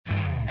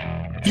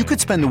You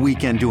could spend the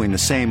weekend doing the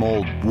same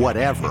old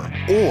whatever,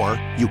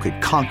 or you could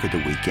conquer the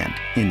weekend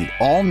in the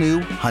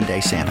all-new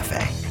Hyundai Santa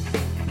Fe.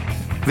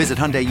 Visit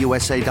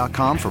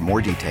HyundaiUSA.com for more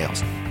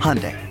details.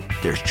 Hyundai,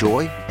 there's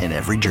joy in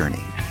every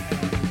journey.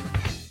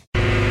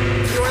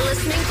 You're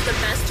listening to the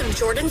best of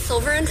Jordan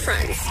Silver and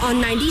Friends on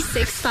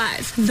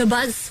 96.5 The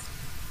Buzz.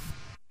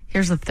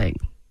 Here's the thing.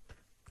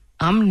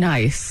 I'm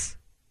nice,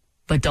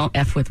 but don't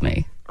F with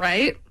me.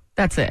 Right?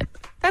 That's it.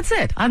 That's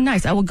it. I'm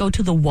nice. I will go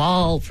to the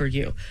wall for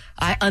you.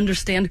 I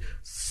understand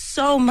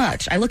so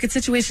much. I look at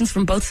situations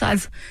from both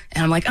sides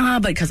and I'm like,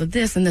 but because of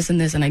this and this and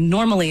this. And I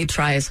normally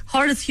try as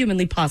hard as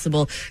humanly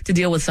possible to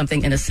deal with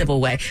something in a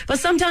civil way. But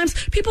sometimes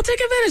people take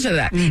advantage of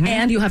that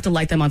and you have to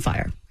light them on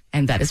fire.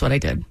 And that is what I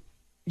did.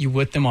 You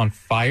lit them on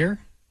fire?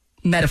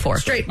 Metaphor.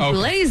 Straight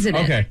blazing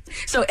it. Okay.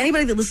 So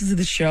anybody that listens to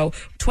the show,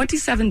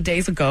 27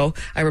 days ago,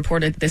 I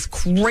reported this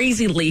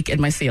crazy leak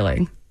in my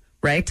ceiling.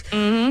 Right?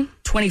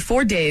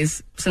 24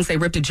 days since they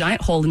ripped a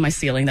giant hole in my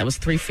ceiling that was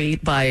 3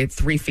 feet by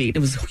 3 feet. It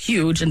was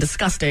huge and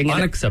disgusting.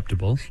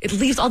 Unacceptable. It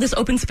leaves all this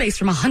open space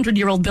from a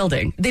 100-year-old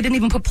building. They didn't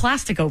even put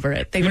plastic over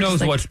it. Who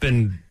knows what's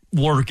been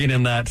lurking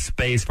in that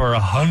space for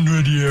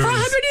 100 years? For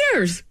 100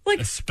 years. Like,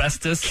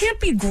 asbestos.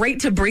 Can't be great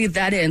to breathe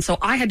that in. So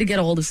I had to get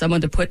a hold of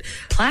someone to put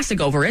plastic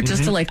over it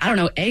just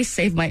to,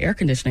 save my air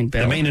conditioning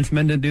bill. The maintenance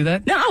men didn't do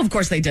that? No, of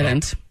course they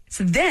didn't.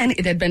 So then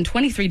it had been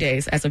 23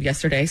 days as of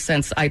yesterday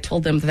since I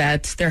told them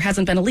that there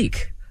hasn't been a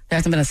leak. There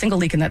hasn't been a single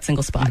leak in that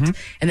single spot.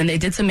 And then they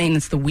did some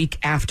maintenance the week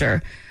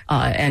after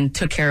and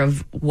took care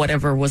of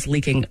whatever was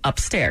leaking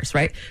upstairs,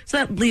 right? So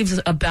that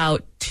leaves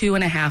about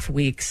 2.5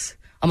 weeks,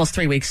 almost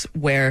 3 weeks,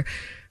 where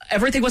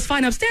everything was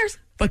fine upstairs,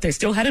 but they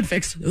still hadn't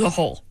fixed the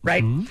hole,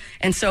 right?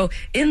 And so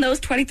in those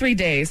 23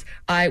 days,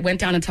 I went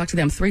down and talked to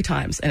them 3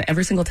 times. And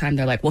every single time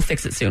they're like, we'll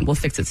fix it soon. We'll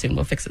fix it soon.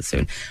 We'll fix it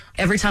soon.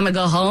 Every time I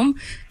go home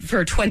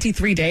for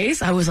 23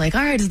 days, I was like,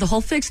 all right, is the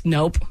hole fixed?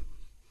 Nope.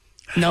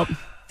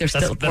 There's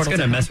still That's going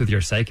to mess with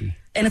your psyche.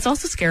 And it's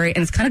also scary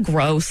and it's kind of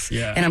gross.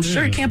 Yeah. And I'm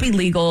sure it can't be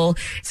legal.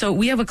 So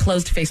we have a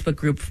closed Facebook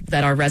group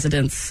that our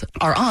residents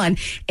are on.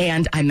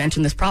 And I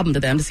mentioned this problem to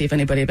them to see if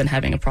anybody had been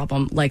having a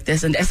problem like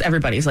this. And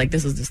everybody's like,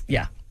 this is just,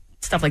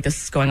 stuff like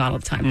this is going on all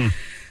the time.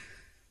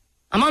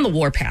 I'm on the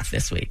warpath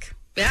this week.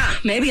 Yeah.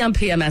 Maybe I'm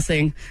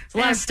PMSing. There's a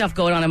lot of stuff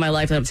going on in my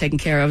life that I'm taking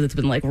care of that's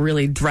been like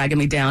really dragging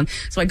me down.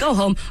 So I go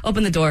home,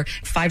 open the door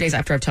 5 days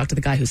after I've talked to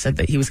the guy who said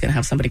that he was going to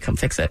have somebody come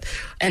fix it.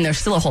 And there's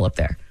still a hole up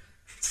there.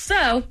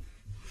 So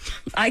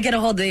I get a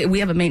hold of we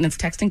have a maintenance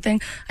texting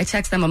thing. I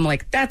text them. I'm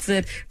like, that's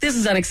it. This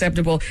is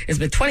unacceptable. It's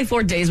been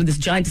 24 days with this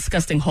giant,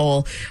 disgusting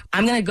hole.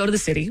 I'm going to go to the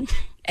city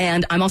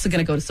and I'm also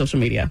going to go to social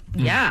media.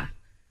 Yeah.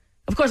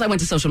 Of course, I went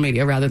to social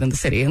media rather than the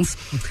city.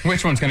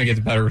 Which one's going to get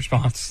the better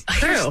response?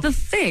 Here's the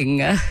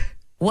thing.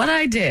 What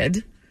I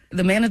did,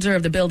 the manager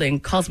of the building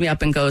calls me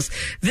up and goes,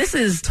 this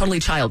is totally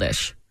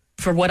childish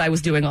for what I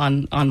was doing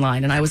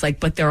online. And I was like,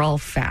 but they're all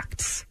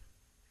facts.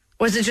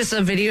 Was it just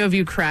a video of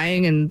you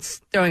crying and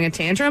throwing a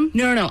tantrum?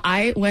 No.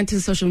 I went to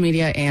social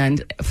media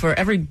and for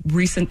every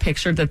recent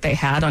picture that they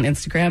had on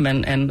Instagram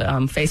and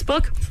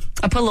Facebook,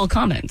 I put a little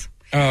comment.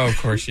 Oh, of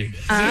course you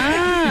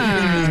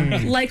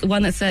did. Like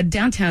one that said,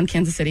 downtown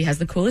Kansas City has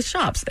the coolest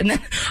shops. And then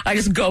I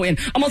just go in.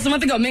 Almost a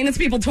month ago, maintenance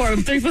people tore a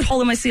 3-foot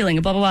hole in my ceiling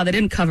and blah, blah, blah. They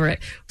didn't cover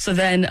it. So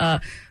then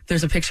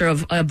there's a picture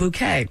of a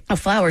bouquet of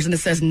flowers and it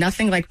says,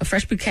 nothing like a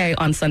fresh bouquet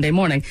on Sunday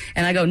morning.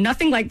 And I go,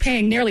 nothing like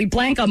paying nearly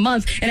blank a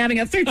month and having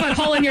a 3-foot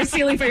hole in your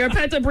ceiling for your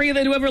pet to breathe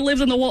in, whatever lives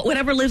in the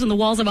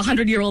walls of a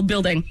 100-year-old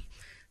building.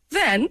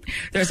 Then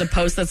there's a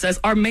post that says,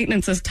 our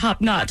maintenance is top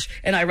notch.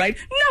 And I write,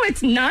 no,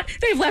 it's not.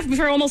 They've left me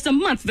for almost a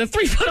month. The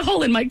 3-foot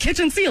hole in my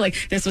kitchen ceiling.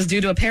 This was due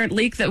to a apparent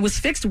leak that was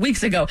fixed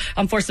weeks ago.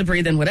 I'm forced to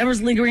breathe in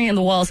whatever's lingering in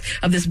the walls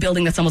of this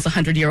building that's almost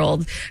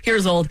 100-year-old.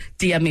 Here's old.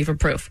 DM me for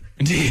proof.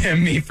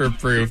 DM me for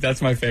proof.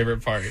 That's my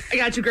favorite part. I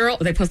got you, girl.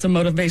 They post a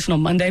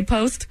motivational Monday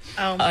post.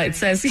 It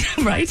says,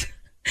 right?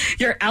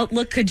 Your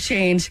outlook could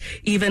change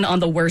even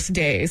on the worst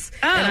days.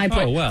 And I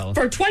put,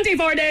 for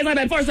 24 days, I've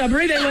been forced to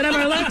breathe in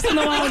whatever left in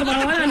the walls of a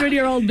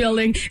 100-year-old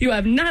building. You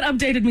have not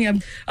updated me.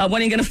 When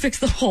are you going to fix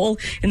the hole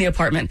in the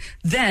apartment?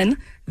 Then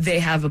they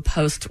have a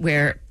post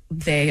where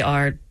they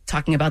are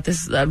talking about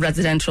this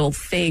residential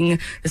thing,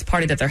 this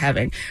party that they're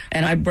having.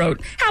 And I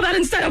wrote, how about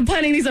instead of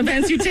planning these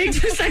events, you take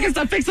 2 seconds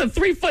to fix a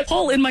 3-foot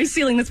hole in my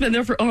ceiling that's been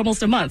there for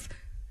almost a month.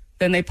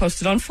 Then they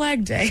posted on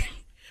Flag Day.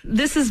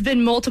 This has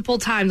been multiple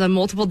times on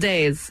multiple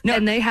days,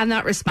 and they have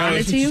not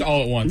responded to you? This is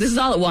all at once. This is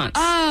all at once.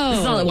 Oh. This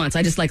is all at once.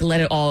 I just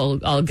let it all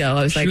go.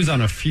 I was She was on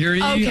a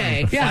fiery mission.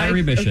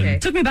 Okay.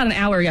 It took me about an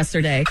hour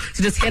yesterday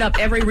to just hit up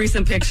every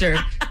recent picture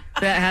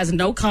that has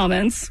no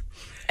comments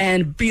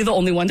and be the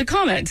only one to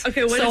comment.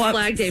 Okay, what is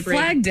Flag Day bring?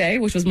 Flag Day,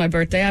 which was my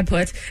birthday, I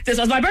put, this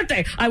was my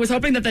birthday. I was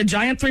hoping that the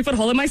giant 3-foot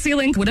hole in my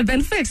ceiling would have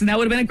been fixed, and that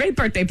would have been a great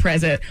birthday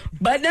present.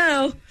 But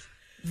no.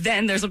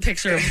 Then there's a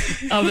picture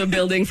of the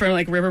building from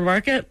River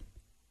Market.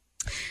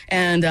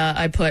 And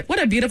I put,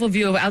 what a beautiful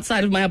view of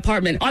outside of my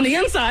apartment. On the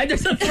inside,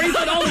 there's a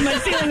 3-foot hole in my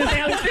ceiling that they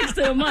haven't fixed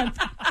in a month.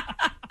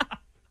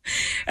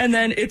 And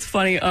then it's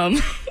funny.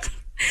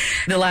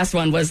 The last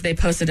one was they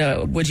posted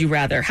a would you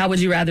rather. How would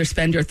you rather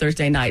spend your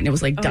Thursday night? And it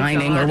was like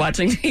dining God. or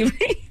watching TV.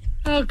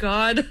 Oh,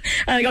 God. And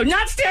I go,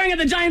 not staring at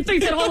the giant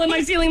 3-foot hole in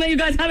my ceiling that you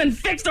guys haven't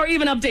fixed or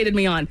even updated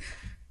me on.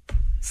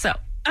 So,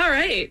 All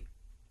right.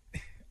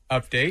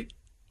 Update.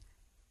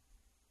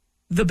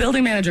 the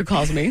building manager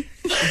calls me,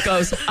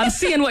 goes, I'm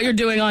seeing what you're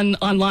doing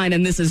online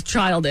and this is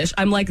childish.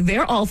 I'm like,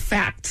 they're all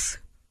facts.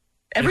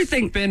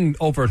 Everything. It's been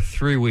over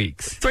 3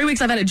 weeks. 3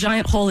 weeks I've had a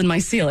giant hole in my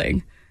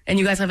ceiling and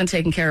you guys haven't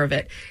taken care of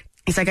it.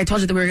 He's like, I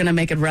told you that we were going to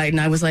make it right.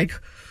 And I was like,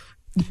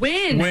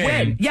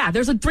 When? yeah,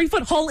 there's a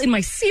 3-foot hole in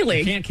my ceiling.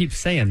 You can't keep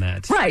saying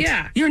that. Right.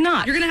 Yeah. You're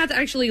not. You're going to have to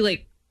actually,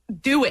 like,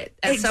 do it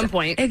at some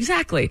point.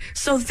 Exactly.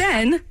 So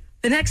then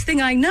the next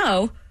thing I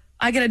know,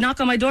 I get a knock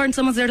on my door and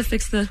someone's there to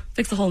fix the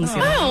hole in the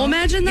ceiling. Oh,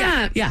 imagine Yeah,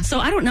 that. yeah. So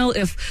I don't know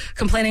if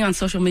complaining on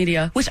social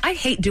media, which I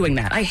hate doing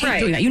that. I hate Right.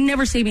 doing that. You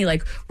never see me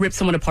like rip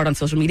someone apart on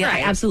social media.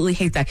 Right. I absolutely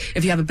hate that.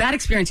 If you have a bad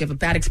experience, you have a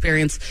bad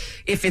experience.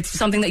 If it's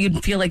something that you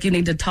feel like you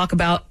need to talk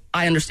about,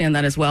 I understand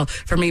that as well.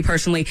 For me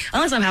personally,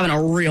 unless I'm having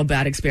a real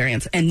bad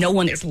experience and no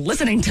one is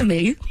listening to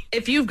me.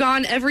 If you've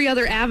gone every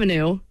other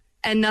avenue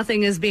and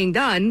nothing is being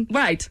done,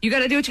 Right. you got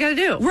to do what you got to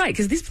do. Right.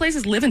 Because these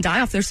places live and die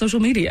off their social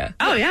media.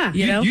 Oh, yeah.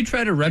 You know? You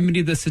try to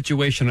remedy the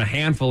situation a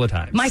handful of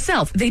times.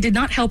 Myself, they did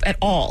not help at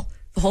all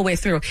the whole way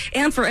through.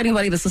 And for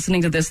anybody that's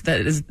listening to this that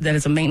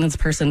is a maintenance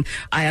person,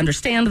 I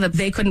understand that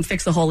they couldn't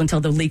fix the hole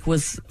until the leak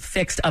was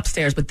fixed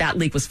upstairs, but that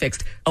leak was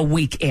fixed a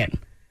week in.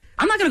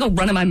 I'm not going to go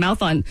running my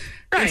mouth on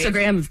Right.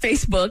 Instagram and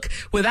Facebook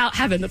without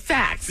having the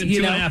facts. It's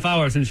been 2.5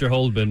 hours since your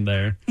hole's been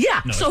there. Yeah.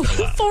 No, So it's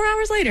been a while. 4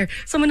 hours later,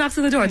 someone knocks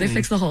on the door. They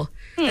fix the hole.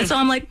 And so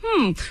I'm like,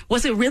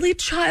 was it really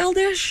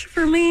childish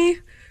for me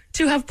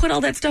to have put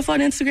all that stuff on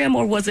Instagram,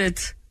 or was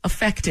it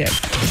effective?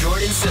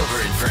 Jordan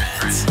Silver and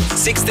Friends.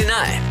 6 to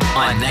 9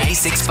 on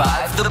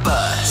 96.5 The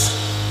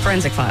Buzz.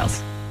 Forensic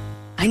Files.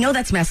 I know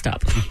that's messed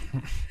up,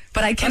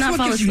 but I cannot That's what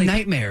fall gives asleep. you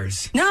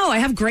nightmares. No, I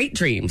have great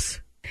dreams.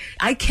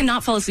 I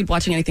cannot fall asleep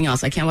watching anything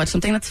else. I can't watch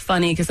something that's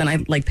funny because then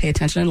I like pay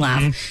attention and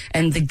laugh.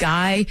 And the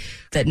guy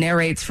that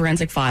narrates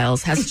Forensic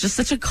Files has just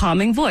such a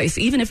calming voice,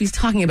 even if he's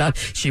talking about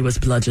she was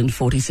bludgeoned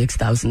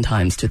 46,000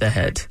 times to the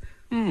head.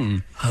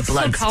 Her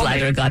blood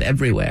splatter got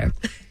everywhere.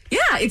 Yeah,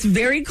 it's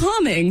very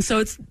calming.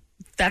 So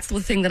that's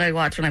the thing that I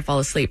watch when I fall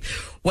asleep.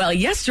 Well,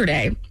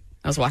 yesterday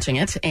I was watching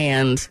it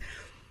and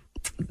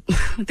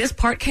this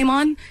part came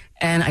on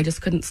and I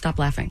just couldn't stop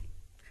laughing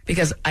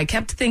because I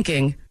kept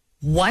thinking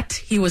what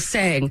he was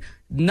saying,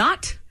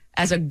 not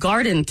as a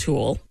garden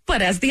tool,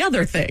 but as the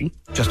other thing.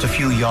 Just a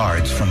few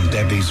yards from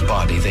Debbie's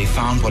body, they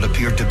found what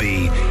appeared to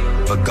be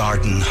the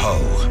garden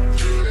hoe.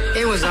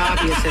 It was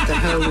obvious that the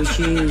hoe was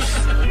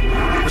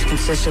used was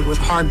consistent with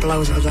hard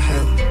blows of the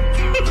hoe.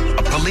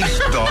 A police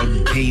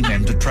dog came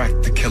in to track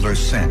the killer's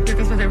scent. Here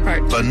goes my favorite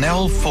part.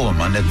 Linnell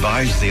Fullman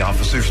advised the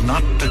officers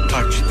not to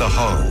touch the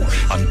hoe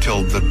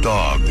until the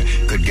dog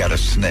could get a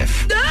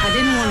sniff. I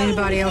didn't want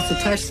anybody else to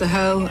touch the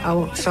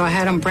hoe, so I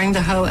had them bring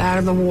the hoe out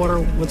of the water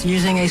with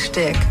using a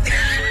stick.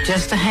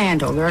 Just a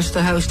handle. The rest of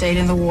the hoe stayed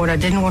in the water. I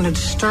didn't want to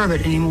disturb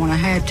it anymore, and I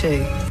had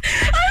to.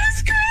 I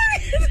was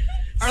crying.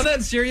 Are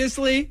that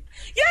seriously?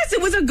 Yes,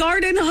 it was a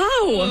garden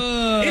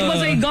hoe. It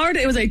was a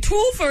garden. It was a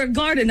tool for a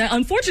garden. Now,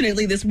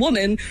 unfortunately, this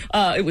woman,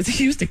 it was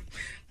used to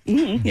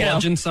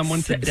Bludgeon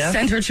someone to death?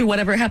 send her to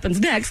whatever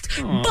happens next.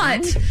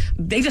 But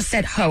they just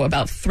said hoe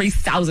about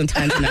 3,000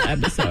 times in that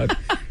episode.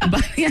 By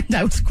the end,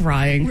 I was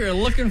crying. We're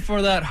looking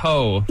for that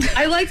hoe.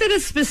 I like that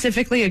it's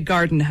specifically a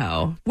garden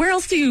hoe. Where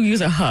else do you use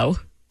a hoe?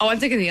 Oh, I'm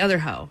thinking the other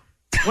hoe.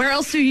 Where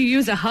else do you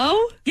use a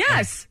hoe?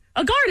 Yes,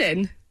 a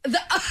garden. The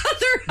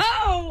other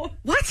hoe.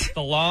 What?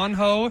 The lawn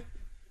hoe?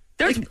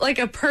 Like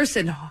a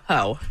person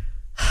hoe.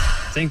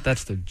 I think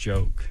that's the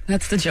joke.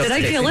 That's the joke. Did I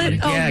kill it?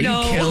 Yeah, Oh,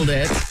 no. you killed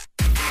it.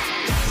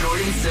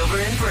 Jordan Silver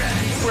and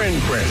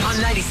Friends. On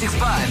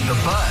 96.5 The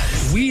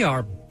Buzz. We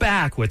are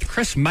back with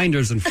Chris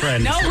Minders and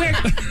friends. No, we're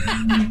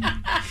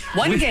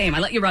one game. I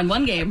let you run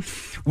one game.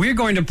 We're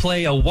going to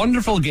play a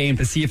wonderful game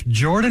to see if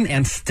Jordan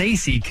and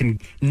Stacy can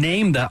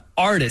name the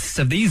artists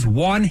of these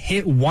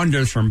one-hit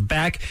wonders from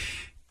back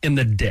in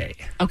the day.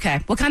 Okay.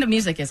 What kind of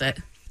music is it?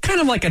 Kind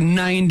of like a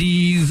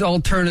 90s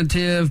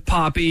alternative,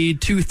 poppy,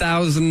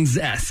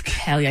 2000s-esque.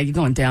 Hell yeah, you're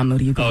going down,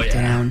 Moody. You're going Oh, yeah.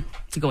 down.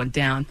 You're going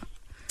down.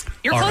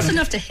 You're All close right.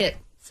 enough to hit,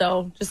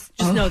 so just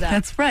know that.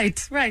 That's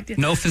right. Right.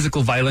 No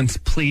physical violence,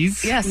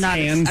 please. Yes.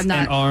 Hands I'm not-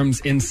 and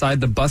arms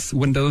inside the bus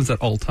windows at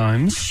all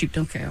times. Shoot,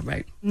 don't care.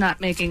 Right. Not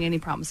making any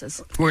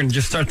promises. We're going to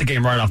just start the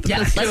game right off the bat.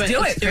 Let's do it, Let's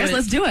do Chris. it.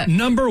 Let's do it.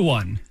 Number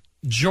one,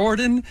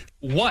 Jordan,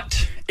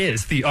 what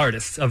is the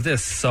artist of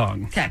this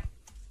song? Okay.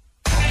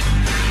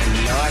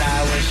 Lord,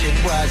 I wish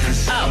it wasn't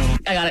so. Oh,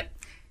 I got it.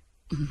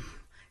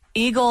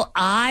 Eagle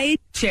Eye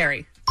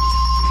Cherry.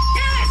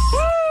 Yes! Woo!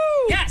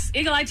 Yes,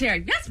 Eagle Eye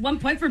Cherry. Yes, 1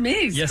 point for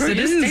me. Yes, Screw it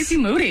you, is. Stacey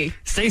Moody.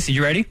 Stacy,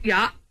 you ready?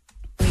 Yeah.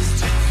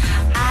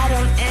 I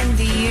don't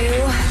envy you.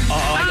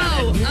 Oh.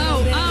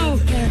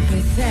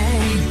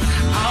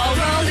 All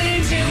rolled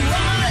into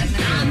one.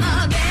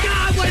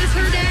 God, what is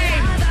her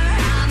name?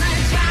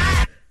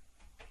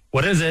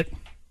 What is it?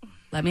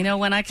 Let me know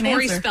when I can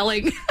Tori answer.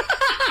 spelling.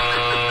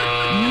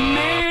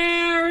 Mary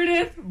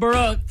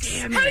Brooks.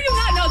 How do you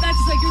not know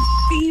that's like your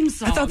theme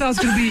song? I thought that was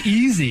going to be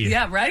easy.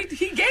 Yeah, right?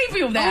 He gave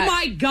you that. Oh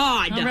my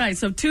God. All right,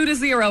 so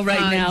 2-0 right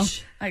Fudge. now.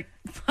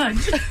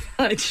 Fudge.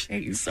 Fudge. I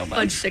hate you so much.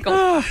 Fudge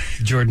sickle.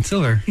 Jordan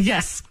Silver.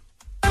 Yes.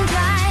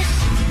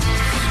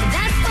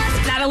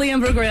 Natalie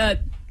Imbruglia.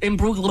 I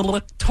think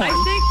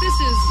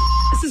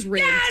this is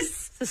rigged.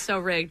 Yes! This is so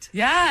rigged.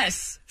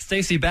 Yes.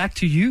 Stacey, back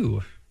to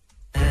you.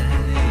 She's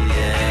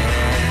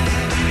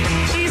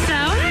so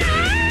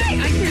high.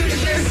 I can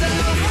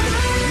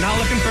Not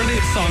looking for the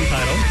song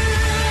title.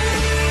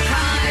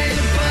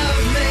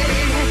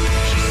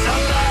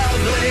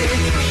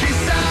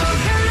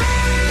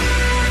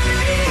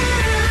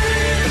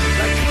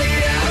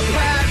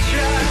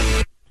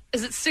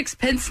 Is it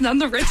Sixpence None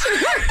the Richer?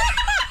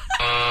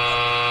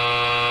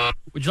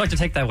 Would you like to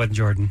take that one,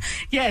 Jordan?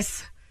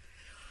 Yes.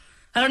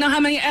 I don't know how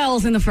many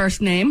L's in the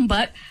first name,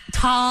 but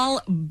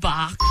Tal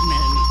Bachman.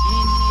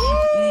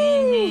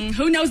 Mm-hmm.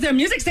 Who knows their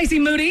music, Stacey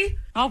Moody?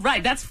 All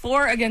right, that's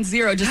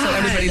 4-0, just so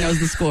everybody knows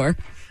the score.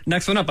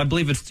 Next one up, I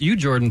believe it's you,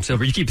 Jordan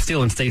Silver. You keep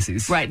stealing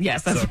Stacey's. Right,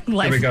 yes, that's So,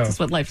 life. here we go. That's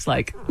what life's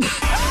like. This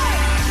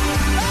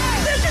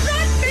is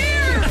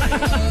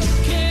unfair.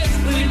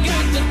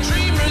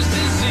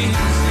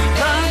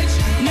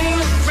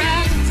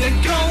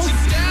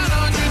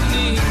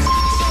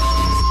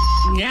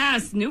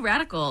 Yes, New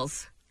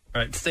Radicals.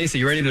 All right, Stacey,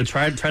 you ready to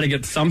try to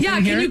get something Yeah,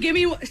 here? can you give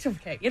me...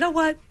 Okay, you know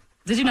what?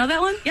 Did you know that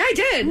one? Yeah, I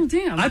did. Oh,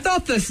 damn. I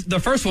thought the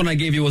first one I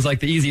gave you was like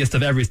the easiest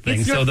of everything.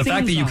 It's your So the theme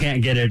fact that you song.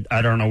 can't get it,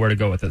 I don't know where to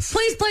go with this.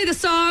 Please play the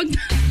song.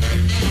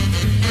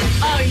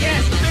 Oh,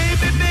 yes.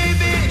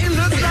 Baby, it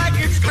looks like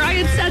it's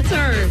Brian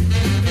Setzer.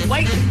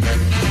 Wait.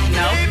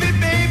 No.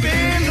 baby,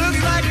 it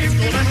looks like it's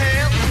gonna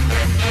happen.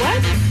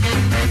 What?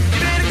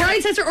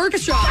 Brian Setzer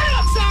Orchestra.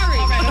 I'm sorry.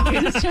 All right,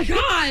 okay, let's check.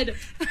 God.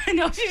 I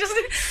know, she just...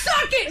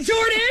 Suck it,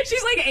 Jordan.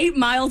 She's like 8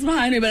 miles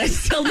behind me, but I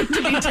still need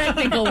to be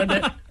technical with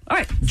it. All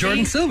right.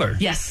 Jordan Silver.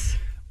 Yes.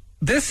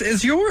 This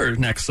is your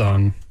next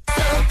song.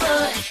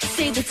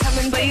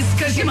 Please,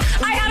 because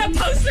I had a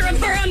poster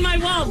of her on my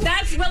wall.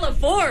 That's Willa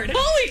Ford.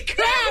 Holy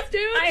crap,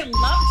 dude. I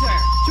loved her.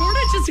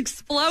 Jordan just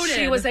exploded.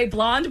 She was a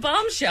blonde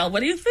bombshell. What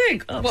do you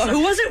think? Oh, Well, so- who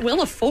was it?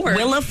 Willa Ford.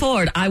 Willa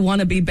Ford. I want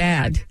to be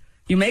bad.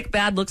 You make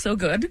bad look so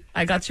good.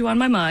 I got you on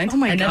my mind. Oh,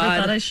 my I never God.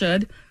 thought I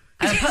should.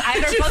 I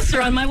had her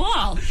poster on my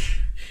wall.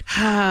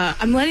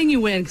 I'm letting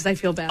you win because I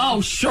feel bad.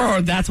 Oh,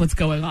 sure. That's what's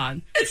going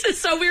on. This is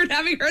so weird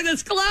having her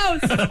this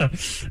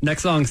close.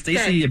 Next song,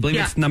 Stacey, Okay, I believe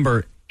yeah. it's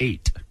number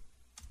 8.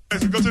 Go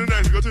to the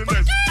next. Go to the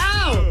next.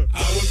 Ow! I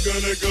was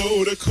gonna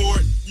go to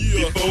court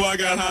before I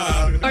got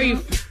high. Are you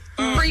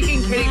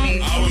freaking kidding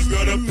me? I was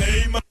gonna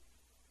pay my.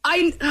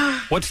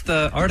 What's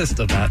the artist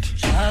of that?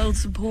 Child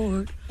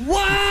support.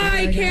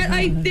 Why can't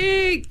I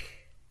think?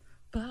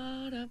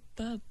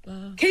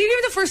 Ba-da-ba-ba. Can you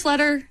give me the first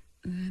letter?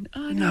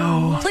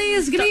 No.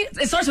 Please, give me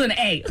It starts with an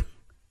A.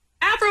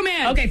 Afro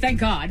Man. Okay, thank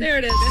God. There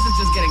it is. This is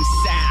just getting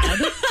sad.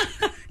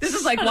 This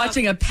is like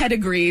watching a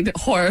pedigreed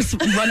horse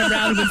run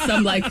around with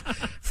some like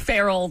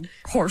feral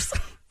horse.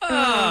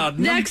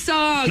 Next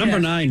song. Number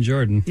 9,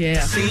 Jordan.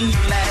 Yeah. What would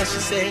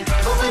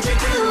you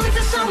do if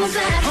the son was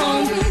at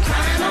home?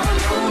 Crying on the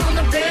moon on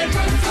the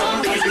bedroom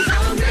floor. Cause he's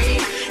hungry.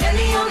 And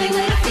the only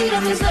way to feed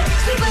him is to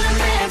sleep with a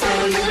man for a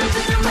little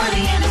bit of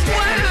money and his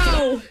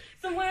Wow.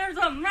 So where's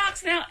the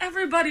rocks now?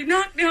 Everybody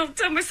knock down.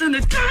 Tell me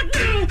something. God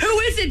damn. Who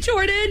is it,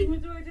 Jordan?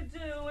 What do I do?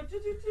 What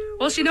did you do?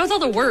 Well, she knows all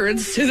the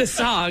words to the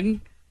song.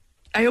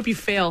 I hope you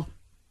fail.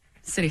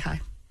 City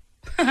High.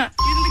 You didn't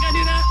think I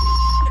knew that?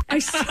 I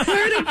swear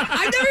to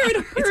I've never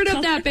even heard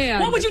of that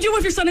band. What would you do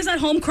if your son is at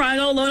home crying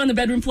all alone on the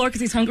bedroom floor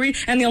because he's hungry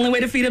and the only way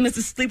to feed him is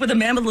to sleep with a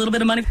man with a little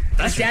bit of money?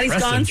 That's His daddy's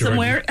impressive, gone Jordan.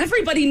 somewhere.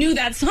 Everybody knew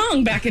that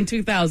song back in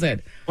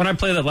 2000. When I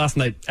played that last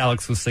night,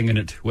 Alex was singing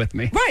it with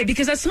me. Right,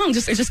 because that song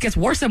just gets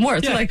worse and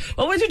worse. Yeah. So like,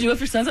 what would you do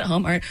if your son's at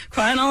home? All right,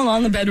 crying all alone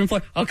on the bedroom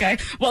floor. Okay,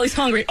 well, he's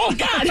hungry. Oh,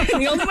 God. And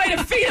the only way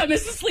to feed him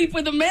is to sleep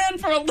with a man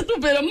for a little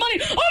bit of money.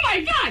 Oh,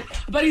 my God.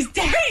 But his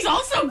daddy's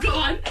also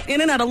gone.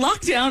 In and out of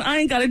lockdown, I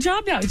ain't got a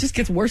job now. It just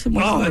gets worse and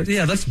worse and Oh, worse.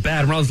 yeah, that's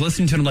bad. When I was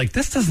listening to it, I'm like,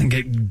 this doesn't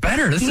get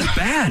better. This is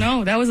bad.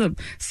 No, that was a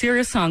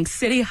serious song.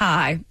 City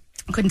High.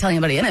 I couldn't tell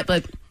anybody in it,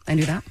 but I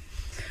knew that.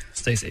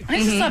 Stacey. I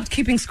just stopped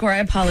keeping score. I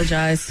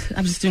apologize.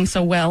 I'm just doing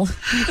so well.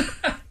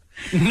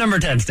 Number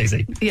 10,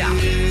 Stacey. Yeah.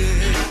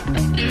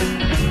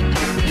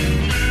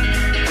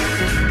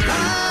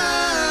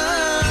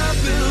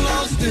 I've been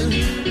lost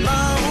in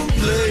my own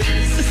place.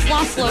 It's the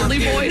Sloth Slowly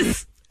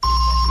Boys.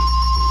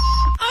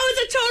 Oh,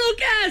 it's a total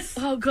guess.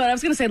 Oh, good. I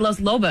was going to say Los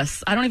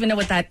Lobos. I don't even know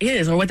what that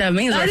is or what that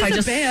means. That or if is I a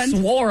just band.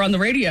 swore on the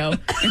radio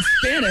in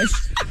Spanish.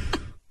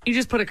 You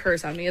just put a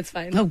curse on me. It's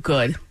fine. Oh,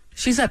 good.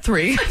 She's at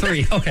 3.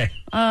 3, okay.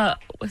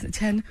 Was it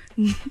 10?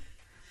 So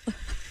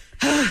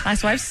I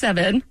have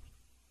 7.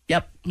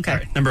 Yep. Okay. All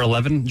right, number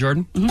 11,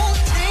 Jordan. This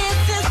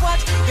is what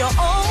you're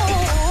on.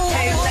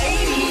 Hey,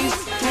 ladies,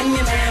 when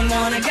your man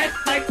wanna get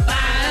like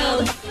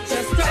wild,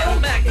 just throw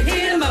back and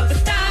hit him up with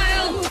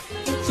style.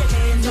 Get your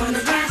hands on the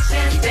dash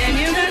and Then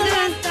you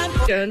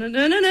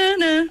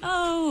na-na-na-na.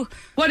 Oh,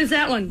 What is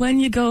that one? when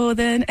you go,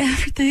 then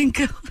everything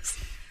goes.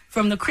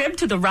 From the crib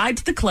to the ride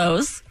to the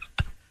clothes.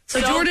 So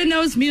Jordan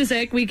knows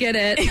music. We get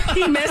it.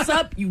 He mess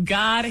up, you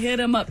gotta hit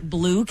him up.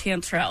 Blue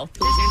Cantrell.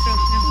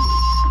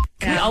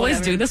 Can we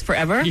always do this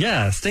forever?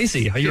 Yeah,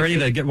 Stacy, are you ready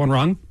to get one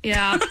wrong?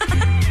 Yeah.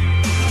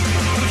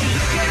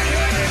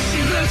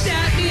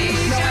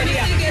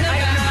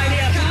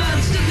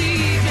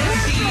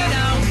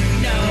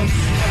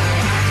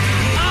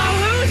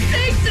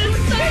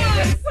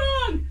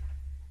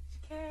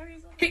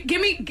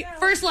 Give me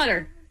first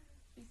letter.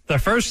 The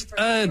first,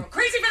 Crazy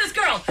for This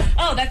Girl.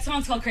 Oh, that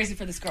song's called Crazy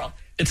for This Girl.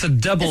 it's a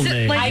double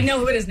name. I know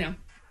who it is now.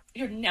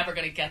 You're never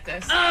going to get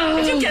this.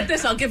 If you get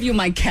this, I'll give you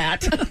my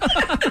cat. Is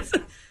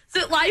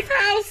it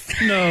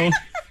Lifehouse? No.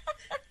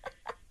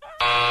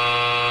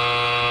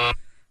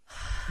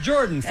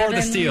 Jordan for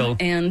the steal.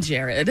 And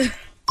Jared. You're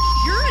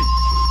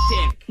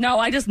a dick. No,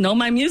 I just know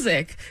my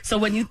music. So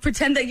when you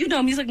pretend that you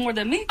know music more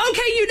than me.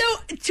 Okay, you know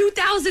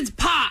 2000s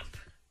pop.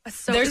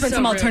 So, There's been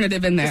some rude.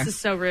 alternative in there. This is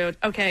so rude.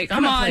 Okay, I'm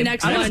come gonna on, play-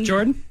 next I'm one.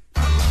 Jordan?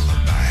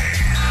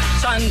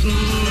 Sean.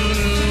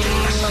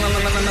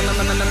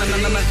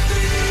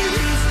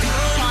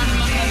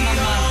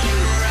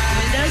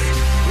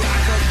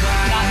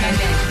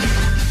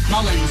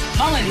 Mullins.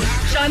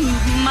 Sean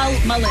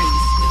Mullins.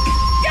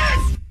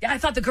 Yes! Yeah, I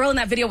thought the girl in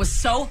that video was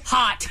so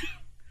hot.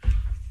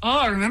 Oh,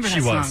 I remember that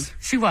She song. was.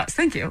 She was.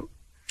 Thank you.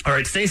 All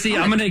right, Stacey,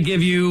 I'm going to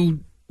give you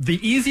the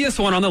easiest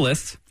one on the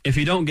list. If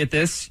you don't get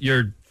this,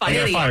 I'm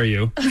going to fire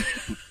you.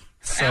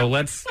 So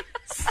let's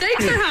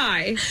Stakes are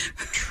high.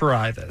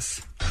 try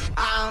this.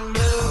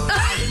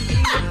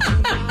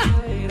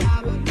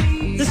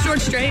 Is this George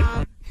Strait?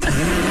 It's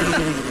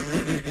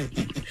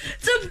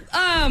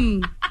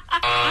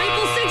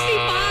Eiffel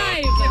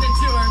 65. Give it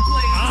to her,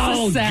 please.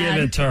 I'll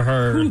give it to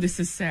her. Ooh, this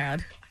is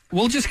sad.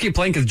 We'll just keep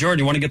playing because, Jordan,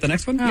 you want to get the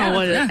next one? Oh,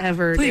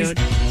 whatever, please. dude.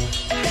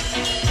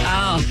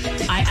 Oh,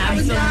 I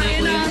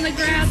absolutely. On the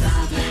grass.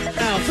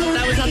 Oh,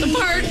 that was not the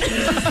part.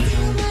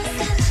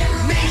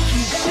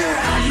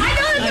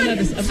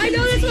 I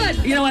know this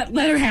one. You know what?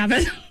 Let her have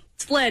it.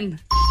 Flynn.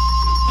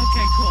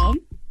 Okay, cool.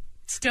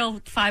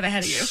 Still 5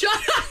 ahead of you.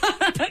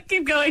 Shut up.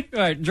 Keep going. All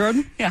right,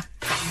 Jordan? Yeah.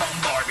 Do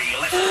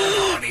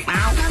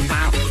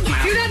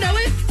you not know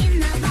it?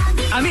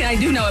 I mean, I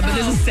do know it, but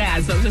this is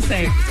sad, so just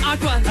say.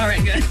 Aqua. All right,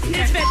 good.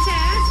 It's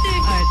fantastic.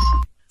 All right.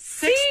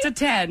 6 to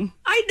 10.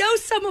 I know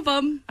some of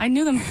them. I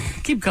knew them.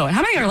 Keep going.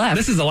 How many are left?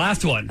 This is the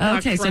last one.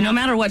 Okay, so no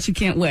matter what, you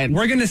can't win.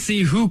 We're going to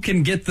see who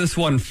can get this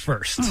one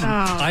first.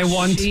 I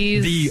want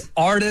the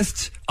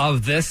artist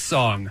of this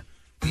song.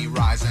 We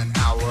rise an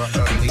hour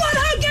early. But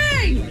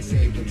okay.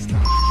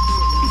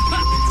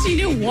 She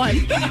knew one.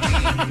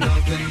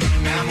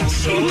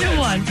 She knew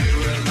one.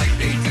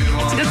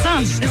 It's a good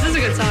song. This is a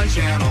good song.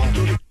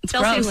 It's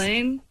Chelsea gross.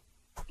 Lane.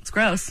 It's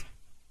gross.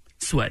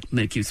 Sweat,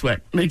 make you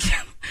sweat, make you.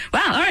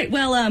 Wow. All right.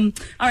 Well. All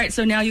right.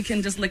 So now you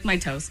can just lick my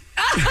toes.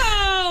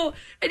 Oh,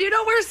 and you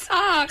don't wear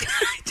socks.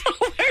 I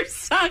don't wear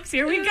socks.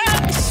 Here we go.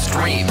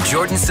 Stream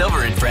Jordan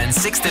Silver and Friends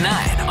 6 to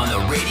 9 on the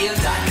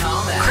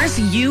radio.com app. Chris,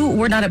 you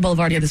were not at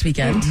Boulevardia this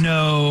weekend.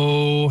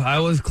 No, I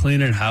was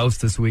cleaning house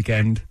this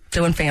weekend.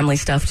 Doing family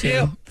stuff too.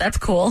 Yeah. That's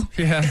cool.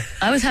 Yeah.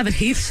 I was having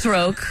heat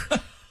stroke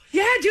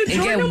Yeah, dude. and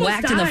Jordan get almost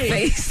whacked in the died.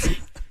 face.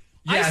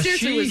 Yeah, seriously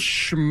she was-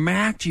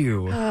 smacked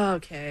you.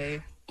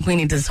 Okay. We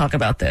need to talk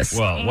about this.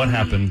 Well, what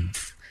happened?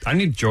 I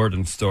need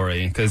Jordan's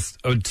story because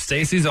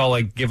Stacey's all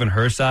like giving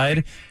her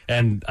side,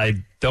 and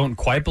I don't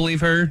quite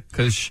believe her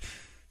because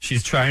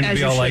she's trying to As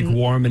be you all like shouldn't.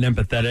 warm and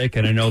empathetic,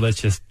 and I know that's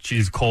just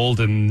she's cold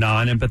and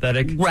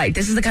non-empathetic. Right.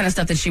 This is the kind of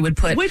stuff that she would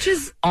put Which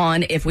is-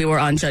 on if we were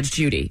on Judge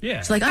Judy.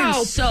 Yeah. She's like, I'm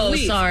Oh, so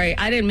please. sorry.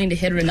 I didn't mean to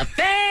hit her in the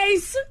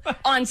face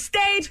on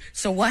stage.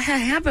 So what had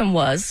happened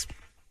was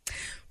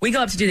we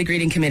go up to do the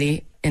greeting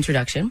committee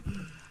introduction,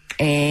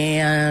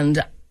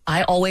 and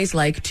I always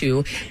like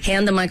to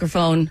hand the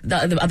microphone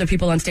the other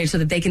people on stage so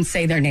that they can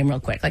say their name real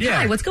quick. Like, Yeah.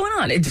 hi, what's going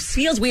on? It just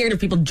feels weird if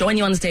people join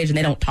you on the stage and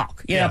they don't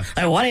talk. You know,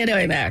 like, what are you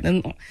doing there?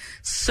 And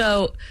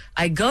so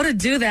I go to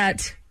do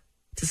that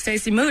to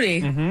Stacey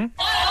Moody. Boulevardia,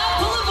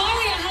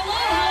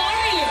 hello,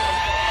 how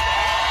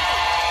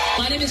are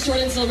you? My name is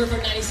Jordan Silver from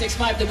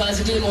 96.5 The Buzz.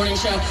 I do the morning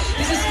show.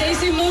 This is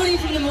Stacey Moody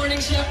from the morning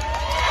show.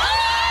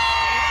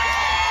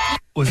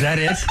 Was that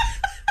it?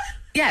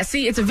 Yeah,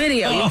 see, it's a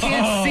video. You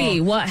can't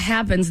see what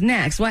happens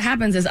next. What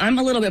happens is I'm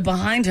a little bit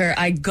behind her.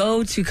 I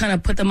go to kind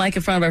of put the mic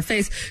in front of her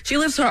face. She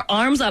lifts her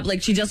arms up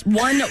like she just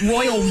won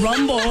Royal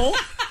Rumble.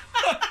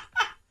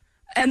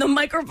 And the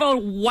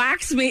microphone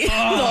whacks me in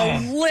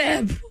the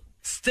lip.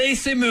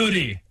 Stacey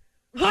Moody,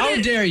 how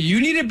dare you?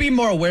 You need to be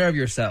more aware of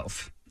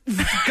yourself.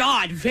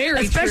 God, very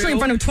Especially true. in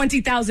front of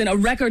 20,000, a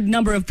record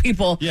number of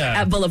people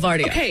at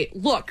Boulevardia. Okay,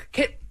 look.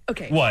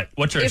 Okay. What?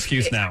 What's your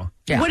excuse now?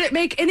 Yeah. Would it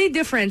make any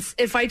difference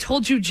if I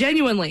told you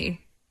genuinely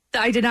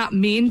that I did not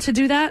mean to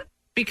do that?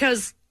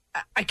 Because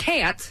I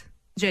can't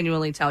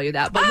genuinely tell you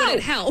that, but would it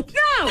help?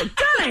 No, God,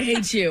 I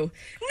hate you.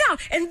 No,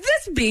 and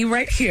this bee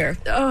right here.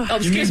 Oh,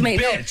 excuse You me.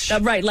 mean No,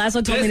 bitch. right,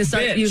 Laszlo told me to This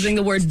start bitch. using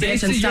the word bitch and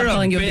Stacey, stop you're a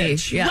calling you a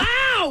bitch. bee. Yeah.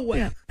 Wow!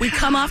 No. We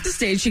come off the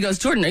stage. She goes,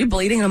 Jordan, are you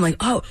bleeding? And I'm like,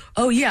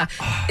 oh yeah.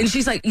 And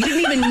she's like, you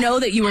didn't even know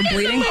that you were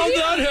bleeding? How'd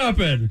that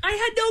happen? I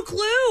had no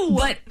clue.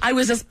 But I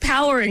was just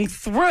powering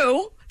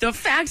through the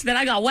fact that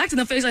I got whacked in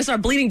the face. I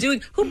started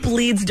bleeding. Who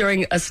bleeds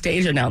during a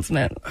stage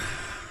announcement?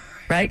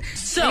 Right?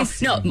 So,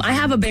 no, I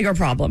have a bigger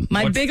problem.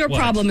 My bigger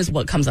problem is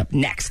what comes up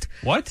next.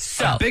 What?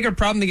 So, a bigger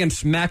problem than getting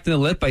smacked in the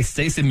lip by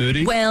Stacey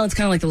Moody? Well, it's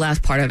kind of like the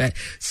last part of it.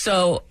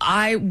 So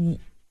I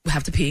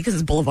have to pee because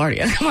it's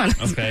Boulevardia. Come on.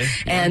 Okay.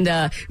 And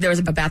there was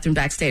a bathroom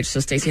backstage. So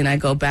Stacey and I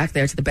go back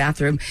there to the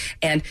bathroom,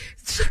 and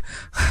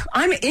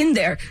I'm in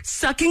there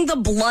sucking the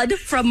blood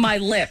from my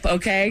lip,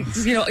 okay?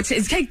 You know,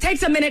 it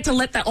takes a minute to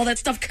let all that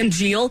stuff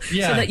congeal so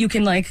that you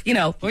can, like, you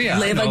know,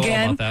 live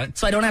again.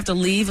 So I don't have to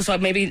leave. So I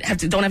maybe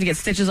don't have to get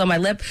stitches on my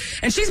lip.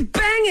 And she's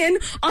banging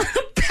on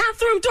the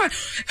bathroom door.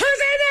 Who's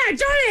in there?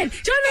 Jordan,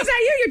 is that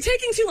you? You're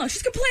taking too long.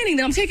 She's complaining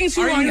that I'm taking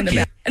too long in the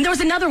bathroom. And there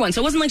was another one,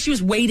 so it wasn't like she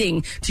was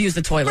waiting to use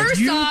the toilet.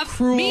 First off,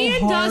 me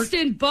and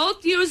Dustin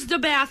both used the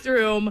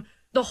bathroom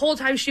the whole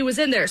time she was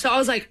in there. So I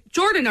was like,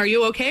 Jordan, are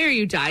you okay? Are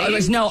you dying? I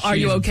was, no, are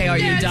you okay? Are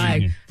you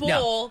dying?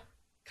 Full,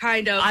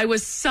 kind of. I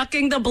was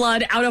sucking the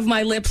blood out of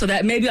my lip so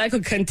that maybe I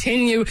could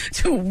continue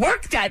to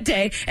work that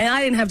day, and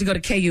I didn't have to go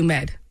to KU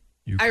Med.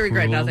 I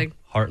regret nothing.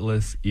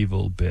 Heartless,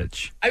 evil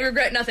bitch. I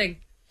regret nothing.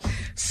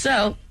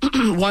 So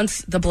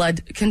once the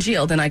blood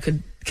congealed, then I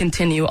could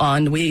continue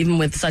on, even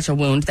with such a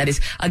wound that is,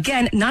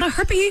 again, not a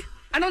herpes.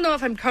 I don't know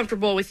if I'm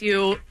comfortable with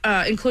you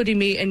including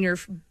me in your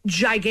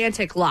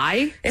gigantic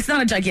lie. It's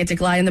not a gigantic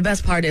lie, and the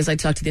best part is I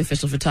talked to the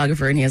official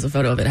photographer, and he has a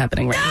photo of it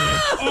happening right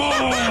here.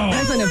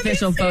 That's an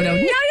official photo. No,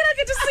 you don't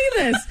get to see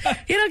this.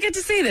 You don't get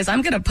to see this.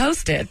 I'm going to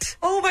post it.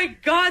 Oh, my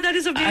God, that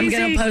is amazing. I'm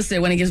going to post it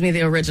when he gives me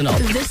the original.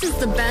 This is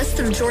the best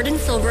of Jordan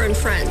Silver and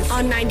Friends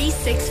on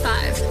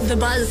 96.5 The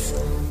Buzz.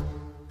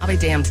 I'll be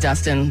damned,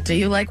 Dustin. Do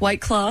you like White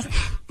Claw?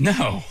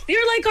 No.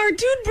 You're like our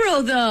dude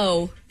bro,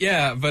 though.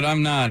 Yeah, but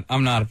I'm not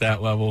at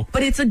that level.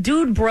 But it's a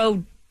dude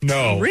bro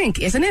drink,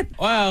 isn't it?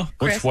 Well,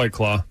 what's White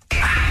Claw?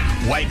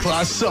 White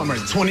Claw Summer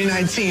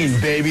 2019,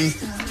 baby.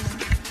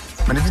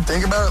 I mean, if you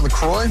think about it,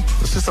 LaCroix,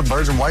 it's just a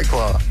virgin White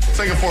Claw. It's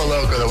like a Four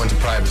Loko that went to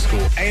private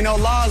school. Ain't no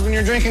laws when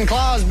you're drinking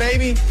claws,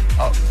 baby.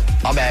 Oh,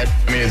 my bad.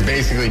 I mean, it's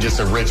basically just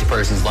a rich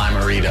person's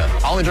Lime-A-Rita.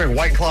 I only drink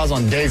White Claws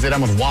on days that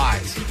I'm with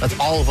Wise. That's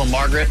all of them,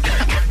 Margaret.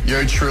 You're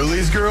a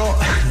Truly's girl?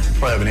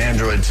 Probably have an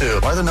Android, too.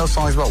 Why are there no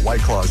songs about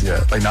White Claws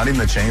yet? Like, not even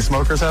the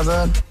Chainsmokers have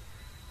that?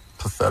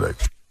 Pathetic.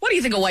 What do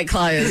you think a White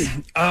Claw is?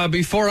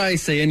 Before I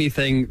say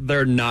anything,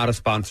 they're not a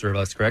sponsor of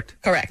us, correct?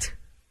 Correct.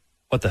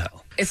 What the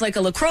hell? It's like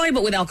a LaCroix,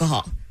 but with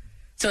alcohol.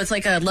 So it's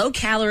like a low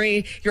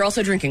calorie. You're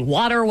also drinking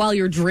water while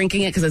you're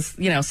drinking it because it's,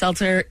 you know,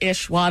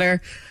 seltzer-ish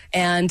water.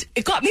 And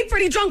it got me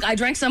pretty drunk. I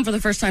drank some for the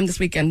first time this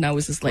weekend, and I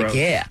was just like, Gross.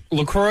 yeah.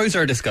 LaCroix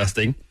are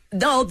disgusting.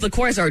 No,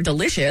 LaCroix are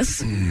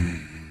delicious.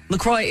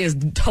 LaCroix is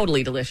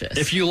totally delicious.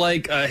 If you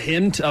like a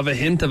hint of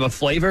a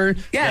flavor,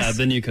 yes,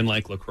 then you can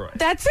like LaCroix.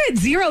 That's it.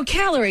 0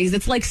 calories.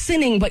 It's like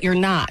sinning, but you're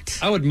not.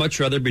 I would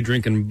much rather be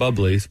drinking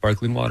bubbly,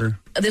 sparkling water.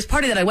 This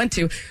party that I went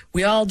to,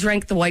 we all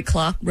drank the White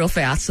Claw real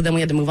fast, so then we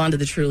had to move on to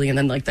the Truly and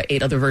then like the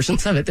 8 other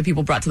versions of it that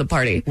people brought to the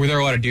party. Were there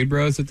a lot of dude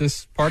bros at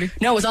this party?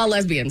 No, it was all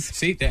lesbians.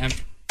 See, damn.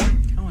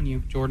 I'm telling you,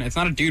 Jordan, it's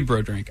not a dude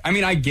bro drink. I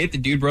mean, I get the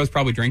dude bros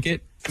probably drink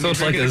it. So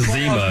it's like a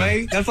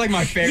Zima. That's like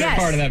my favorite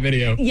part of that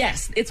video.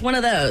 Yes, it's one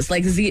of those.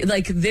 Like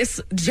this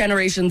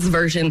generation's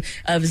version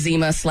of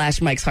Zima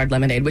 / Mike's Hard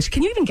Lemonade, which,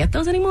 can you even get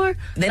those anymore?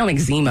 They don't make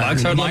Zima.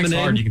 Mike's Hard Lemonade?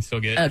 Hard you can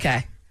still get.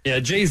 Okay. Yeah,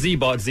 Jay-Z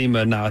bought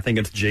Zima. Now I think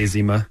it's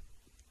Jay-Zima.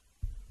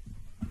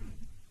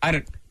 I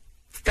don't...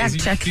 Fact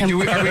check him.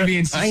 Are we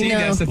being I know.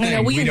 That's the thing. I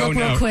know. Will you look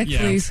real quick,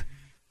 please?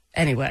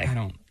 Anyway. I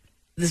don't...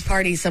 This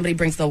party, somebody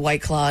brings the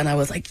White Claw, and I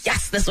was like,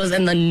 yes, this was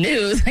in the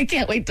news. I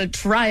can't wait to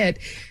try it.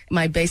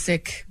 My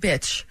basic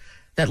bitch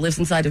that lives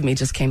inside of me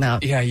just came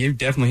out. Yeah, you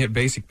definitely hit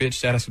basic bitch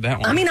status with that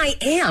one. I mean, I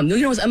am. You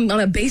know, I'm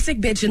a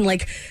basic bitch in,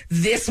 like,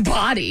 this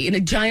body, in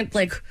a giant,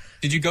 like...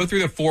 Did you go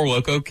through the Four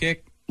Loko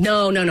kick?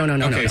 No.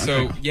 Okay,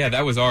 so, yeah,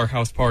 that was our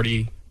house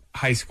party,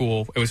 high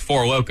school. It was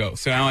Four Loko.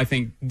 So now I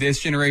think this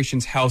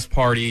generation's house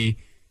party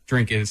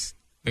drink is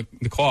the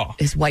Claw.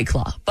 It's White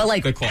Claw. But,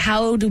 like,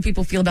 how do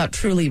people feel about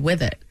Truly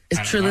with it? Is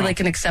Truly like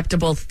an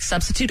acceptable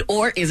substitute,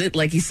 or is it,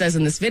 like he says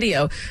in this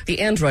video, the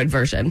Android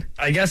version?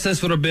 I guess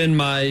this would have been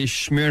my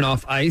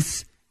Smirnoff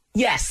Ice.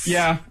 Yes.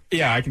 Yeah,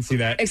 I can see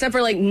that. Except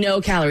for, like, no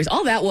calories.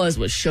 All that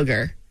was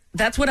sugar.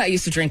 That's what I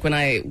used to drink when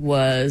I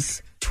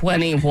was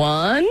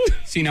 21.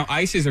 See, now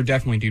ices are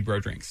definitely dude bro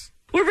drinks.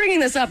 We're bringing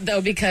this up,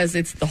 though, because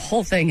the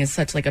whole thing is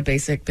such like a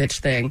basic bitch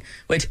thing,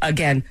 which,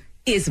 again,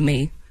 is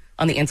me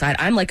on the inside.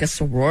 I'm like a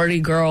sorority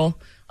girl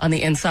on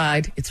the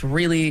inside. It's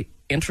really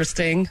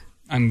interesting.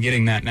 I'm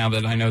getting that now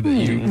that I know that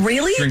you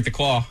really drink the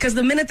Claw. Because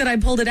the minute that I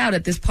pulled it out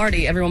at this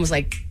party, everyone was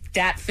like,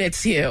 that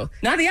fits you.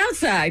 Not the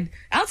outside.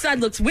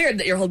 Outside looks weird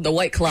that you're holding the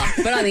White Claw.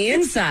 But on the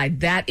inside,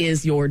 that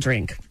is your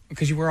drink.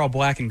 Because you wear all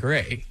black and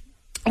gray.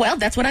 Well,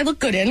 that's what I look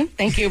good in.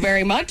 Thank you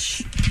very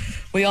much.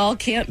 We all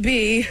can't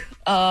be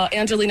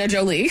Angelina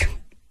Jolie.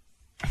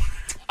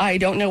 I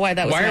don't know why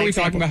that was Why my are we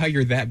example. talking about how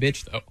you're that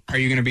bitch, though? Are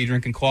you going to be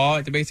drinking Claw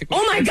at the basic?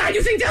 Oh my God,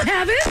 you think they'll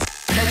have it?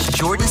 Catch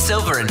Jordan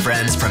Silver and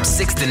Friends from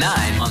 6 to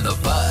 9 on The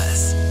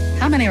Buzz.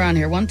 How many are on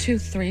here? 1, 2,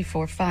 3,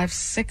 4, 5,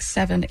 6,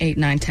 7, 8,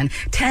 9, 10.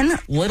 10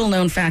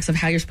 little-known facts of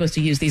how you're supposed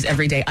to use these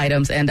everyday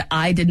items, and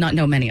I did not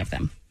know many of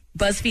them.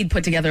 BuzzFeed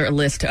put together a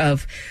list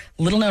of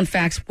little-known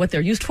facts, what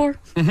they're used for,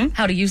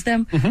 how to use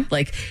them.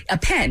 Like a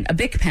pen, a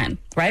Bic pen,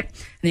 right?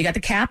 And you got the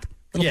cap,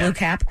 little blue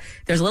cap.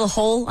 There's a little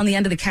hole on the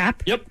end of the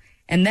cap. Yep.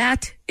 And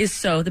that is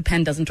so the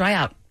pen doesn't dry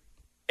out.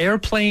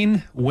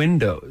 Airplane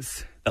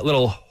windows. That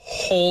little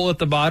hole at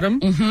the bottom.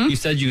 You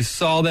said you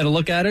saw that and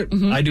look at it.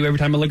 I do every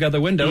time I look out the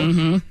window.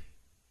 Do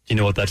you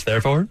know what that's there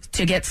for?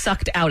 To get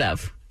sucked out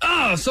of.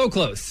 Oh, so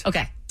close.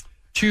 Okay.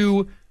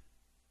 To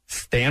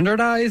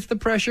standardize the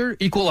pressure,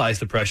 equalize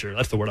the pressure.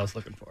 That's the word I was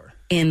looking for.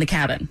 In the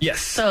cabin. Yes.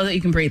 So that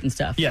you can breathe and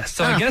stuff. Yes.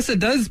 So I guess it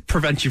does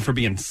prevent you from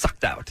being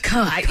sucked out.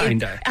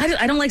 Kinda.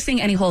 I don't like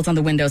seeing any holes on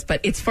the windows,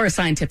 but it's for a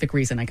scientific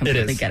reason. I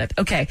completely get it.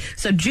 Okay.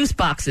 So juice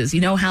boxes. You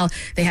know how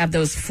they have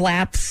those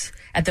flaps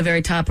at the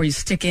very top where you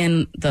stick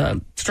in the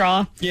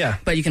straw? Yeah.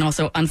 But you can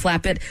also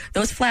unflap it.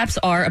 Those flaps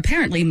are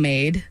apparently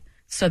made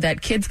so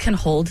that kids can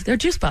hold their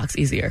juice box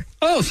easier.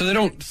 Oh, so they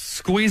don't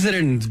squeeze it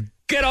and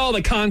get all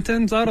the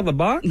contents out of the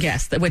box?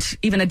 Yes, which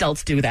even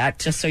adults do that,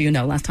 just so you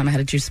know. Last time I had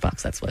a juice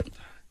box, that's what.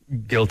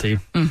 Guilty.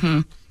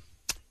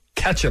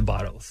 Ketchup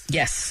bottles.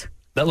 Yes.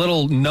 That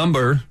little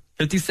number,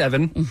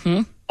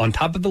 57, on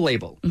top of the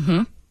label.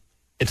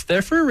 It's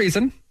there for a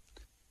reason.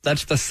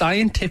 That's the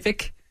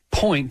scientific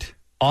point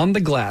on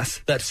the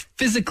glass. That's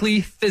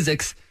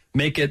physics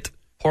make it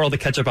pour all the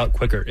ketchup out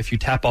quicker if you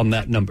tap on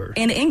that number.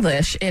 In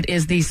English, it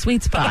is the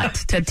sweet spot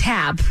to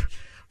tap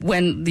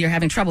when you're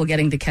having trouble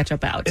getting the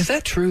ketchup out. Is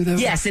that true, though?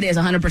 Yes, it is,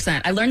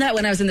 100%. I learned that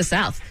when I was in the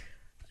South.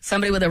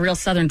 Somebody with a real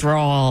Southern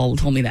drawl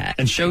told me that.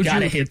 And showed you?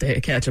 Gotta you? hit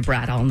the ketchup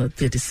right on the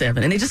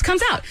 57. And it just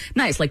comes out.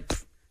 Nice, like...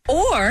 pff.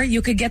 Or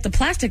you could get the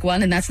plastic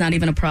one, and that's not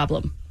even a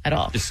problem at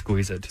all. Just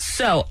squeeze it.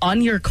 So,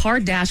 on your car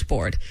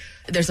dashboard,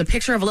 there's a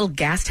picture of a little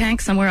gas tank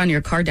somewhere on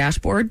your car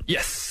dashboard.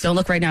 Yes. Don't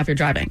look right now if you're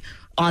driving.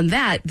 On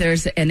that,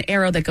 there's an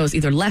arrow that goes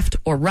either left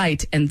or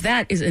right, and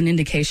that is an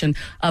indication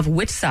of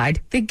which side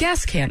the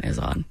gas can is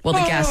on. Well, the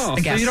gas. So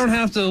you don't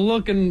have to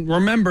look and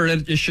remember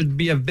it. It should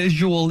be a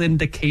visual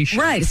indication.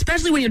 Right,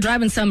 especially when you're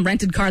driving some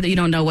rented car that you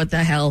don't know what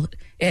the hell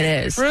it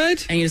is.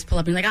 Right. And you just pull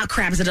up and you're like, oh,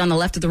 crap, is it on the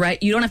left or the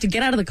right? You don't have to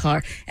get out of the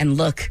car and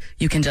look.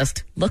 You can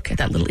just look at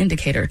that little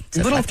indicator.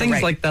 Little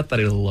things like that I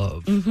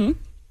love.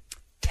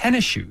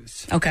 Tennis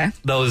shoes. Okay.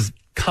 Those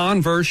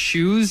Converse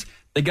shoes,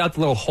 they got the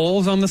little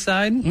holes on the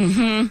side.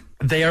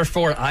 They are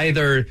for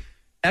either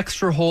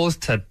extra holes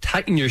to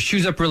tighten your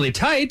shoes up really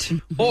tight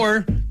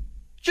or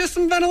just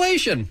some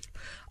ventilation.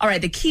 All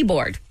right, the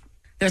keyboard.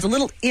 There's a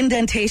little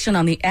indentation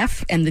on the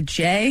F and the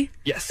J.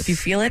 Yes. If you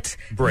feel it.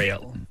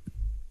 Braille.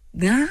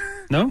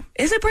 No?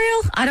 Is it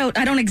Braille? I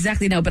don't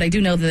exactly know, but I do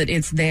know that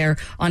it's there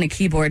on a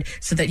keyboard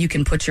so that you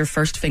can put your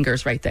first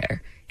fingers right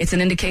there. It's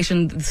an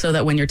indication so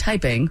that when you're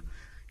typing,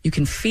 you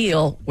can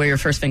feel where your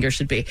first finger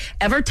should be.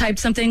 Ever type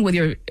something with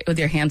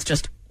your hands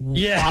just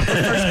off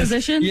the first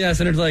position? Yes,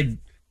 and it's like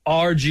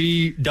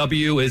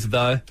RGW is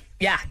the...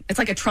 Yeah, it's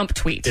like a Trump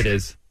tweet. It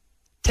is.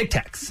 Tic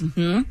Tacs.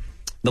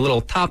 The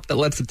little top that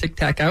lets the Tic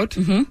Tac out,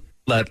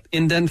 that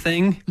indent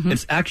thing,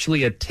 it's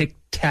actually a Tic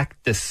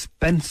Tac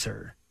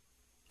dispenser.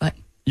 What?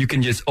 You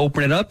can just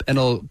open it up and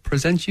it'll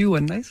present you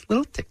a nice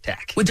little Tic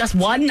Tac. With just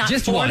one, not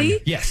just 40?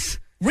 One. Yes.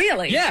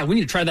 Really? Yeah, we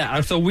need to try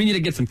that. So we need to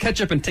get some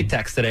ketchup and Tic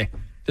Tacs today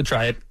to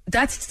try it.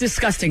 That's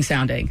disgusting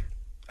sounding.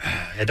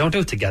 Yeah, don't do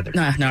it together.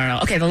 No.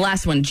 Okay, the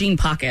last one, jean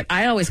pocket.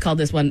 I always call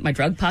this one my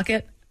drug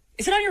pocket.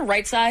 Is it on your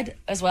right side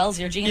as well as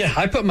your jeans? Yeah,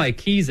 I put my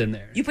keys in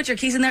there. You put your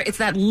keys in there? It's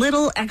that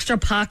little extra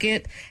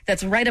pocket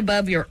that's right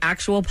above your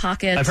actual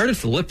pocket. I've heard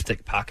it's the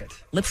lipstick pocket.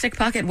 Lipstick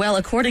pocket? Well,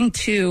 according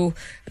to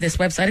this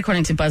website,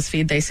 according to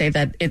BuzzFeed, they say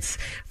that it's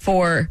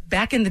for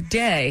back in the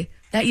day.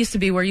 That used to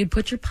be where you'd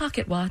put your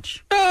pocket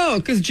watch. Oh,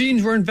 because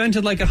jeans were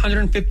invented like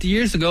 150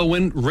 years ago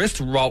when wrist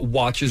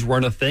watches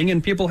weren't a thing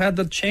and people had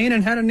the chain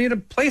and had to need a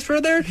place for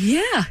their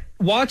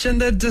watch,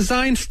 and the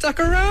design stuck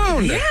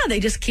around. Yeah, they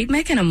just keep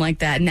making them like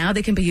that. Now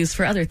they can be used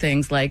for other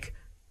things like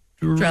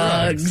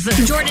drugs.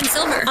 Jordan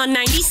Silver on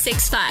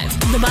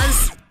 96.5. The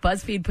Buzz.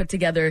 BuzzFeed put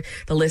together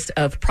the list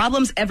of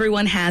problems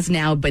everyone has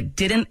now but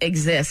didn't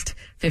exist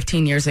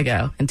 15 years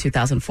ago in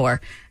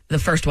 2004. The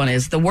first one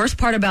is, the worst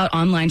part about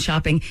online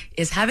shopping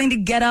is having to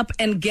get up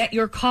and get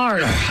your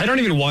card. I don't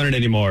even want it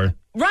anymore.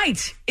 Right.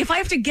 If I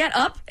have to get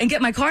up and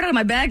get my card out of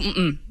my bag,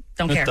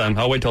 don't care. Done.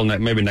 I'll wait till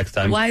maybe next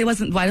time. Why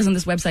doesn't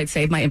this website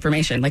save my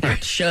information? Like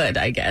it should,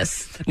 I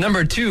guess.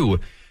 Number 2,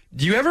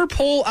 do you ever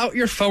pull out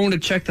your phone to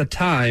check the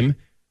time,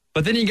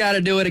 but then you got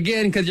to do it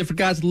again because you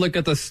forgot to look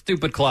at the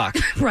stupid clock?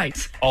 Right.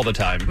 All the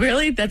time.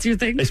 Really? That's your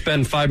thing? I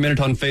spend 5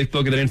 minutes on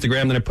Facebook and then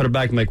Instagram, then I put it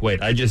back and I'm like,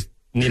 wait, I just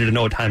needed to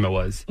know what time it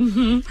was.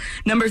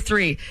 Number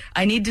 3,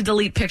 I need to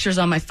delete pictures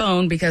on my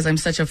phone because I'm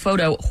such a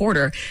photo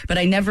hoarder, but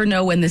I never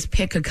know when this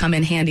pic could come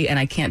in handy and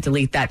I can't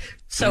delete that.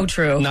 So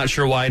true. Not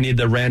sure why I need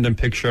the random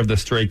picture of the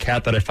stray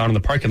cat that I found in the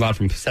parking lot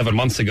from 7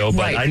 months ago,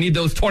 but Right. I need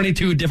those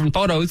 22 different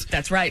photos.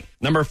 That's right.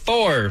 Number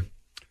 4,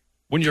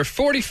 when you're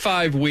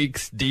 45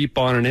 weeks deep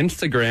on an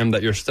Instagram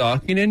that you're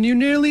stalking and you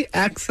nearly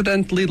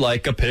accidentally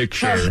like a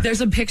picture.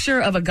 There's a picture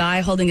of a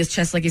guy holding his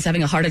chest like he's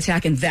having a heart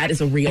attack, and that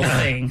is a real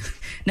thing.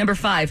 Number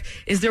 5,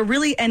 is there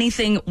really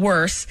anything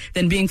worse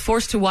than being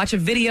forced to watch a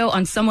video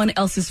on someone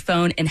else's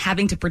phone and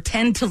having to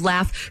pretend to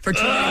laugh for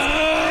 2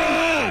 minutes?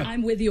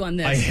 I'm with you on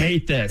this. I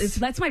hate this.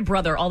 That's my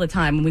brother all the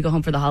time when we go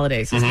home for the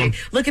holidays. He's like,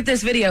 look at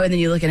this video, and then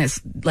you look and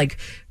it's like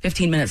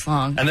 15 minutes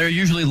long. And they're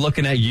usually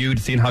looking at you,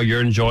 seeing how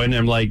you're enjoying it.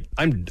 I'm like,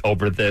 I'm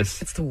over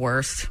this. It's the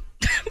worst.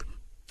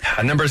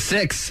 Number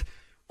 6,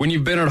 when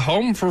you've been at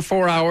home for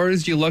 4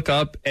 hours, you look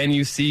up and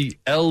you see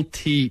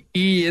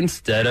LTE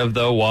instead of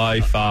the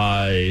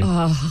Wi-Fi.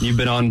 You've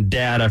been on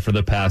data for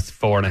the past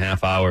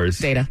 4.5 hours.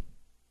 Data.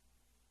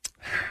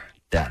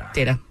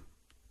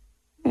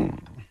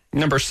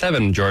 Number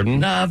 7,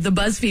 Jordan. The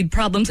BuzzFeed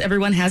problems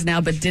everyone has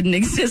now but didn't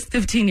exist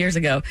 15 years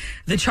ago.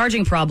 The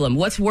charging problem.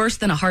 What's worse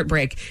than a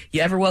heartbreak?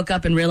 You ever woke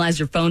up and realized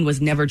your phone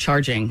was never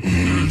charging?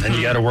 And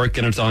you got to work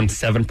and it's on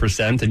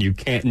 7% and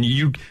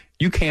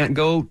you can't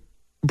go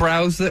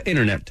browse the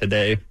internet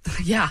today.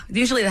 Yeah.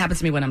 Usually that happens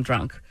to me when I'm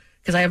drunk.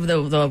 Because I have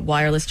the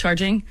wireless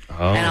charging,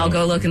 and I'll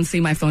go look and see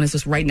my phone is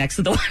just right next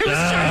to the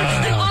wireless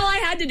charger. Like, all I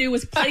had to do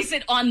was place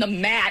it on the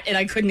mat, and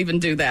I couldn't even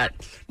do that.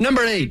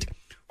 Number 8,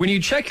 when you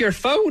check your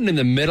phone in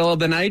the middle of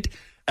the night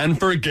and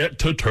forget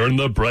to turn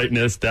the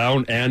brightness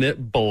down and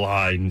it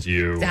blinds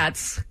you.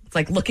 It's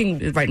like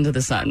looking right into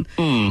the sun.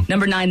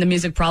 Number 9, the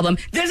music problem.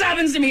 This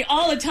happens to me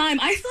all the time.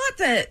 I thought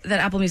that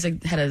Apple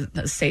Music had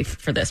a safe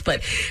for this.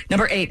 But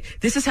number 8,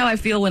 this is how I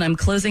feel when I'm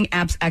closing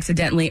apps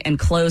accidentally and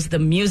close the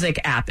music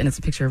app. And it's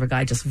a picture of a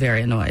guy just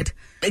very annoyed.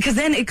 Because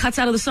then it cuts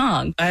out of the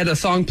song. I had a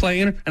song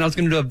playing and I was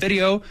going to do a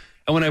video.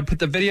 And when I put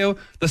the video,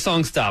 the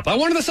song stopped. I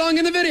wanted the song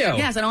in the video.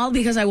 Yes, and all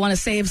because I want to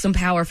save some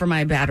power for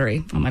my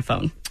battery on my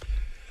phone.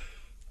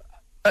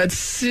 Let's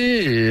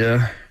see.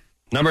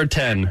 Number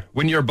 10,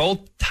 when you're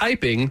both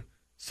typing,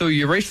 so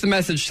you erase the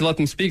message to let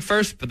them speak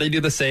first, but they do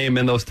the same,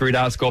 and those 3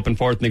 dots go up and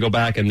forth, and they go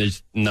back, and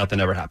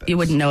nothing ever happens. You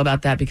wouldn't know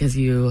about that because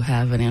you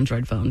have an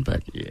Android phone,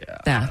 but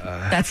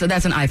that's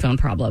an iPhone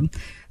problem.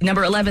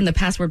 Number 11, the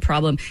password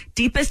problem.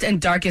 Deepest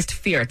and darkest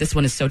fear. This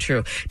one is so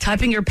true.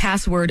 Typing your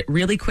password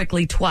really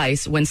quickly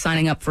twice when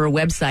signing up for a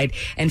website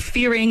and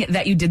fearing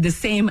that you did the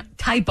same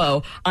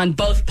typo on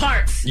both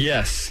parts.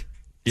 Yes.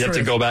 You have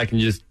to go back and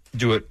just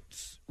do it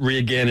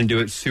again and do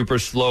it super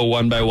slow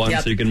one by one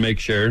so you can make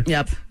sure.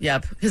 Yep.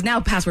 Because now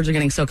passwords are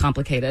getting so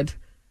complicated.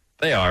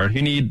 They are.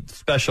 You need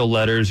special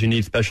letters, you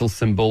need special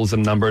symbols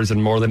and numbers,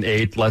 and more than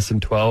 8, less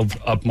than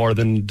 12, up more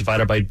than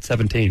divided by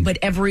 17. But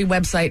every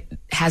website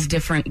has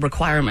different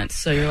requirements.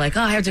 So you're like,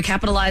 I have to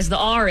capitalize the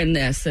R in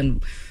this.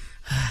 And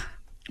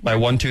my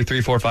 1, 2,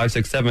 3, 4, 5,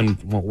 6, 7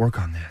 won't work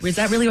on this. Is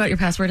that really what your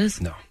password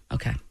is? No.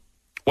 Okay.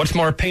 What's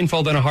more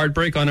painful than a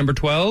heartbreak on number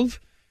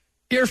 12?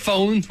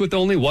 Earphones with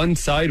only one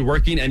side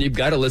working, and you've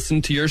got to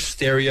listen to your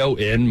stereo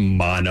in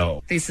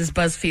mono. This is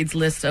BuzzFeed's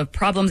list of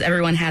problems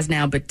everyone has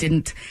now but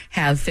didn't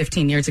have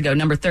 15 years ago.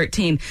 Number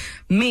 13,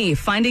 me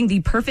finding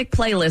the perfect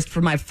playlist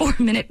for my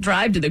 4-minute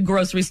drive to the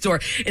grocery store.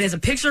 It is a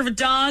picture of a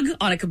dog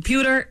on a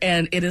computer,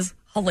 and it is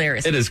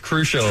hilarious. It is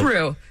crucial.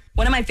 True.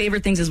 One of my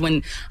favorite things is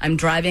when I'm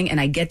driving and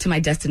I get to my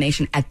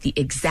destination at the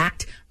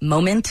exact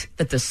moment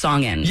that the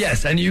song ends.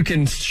 Yes, and you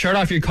can shut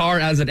off your car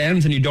as it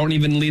ends, and you don't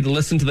even need to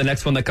listen to the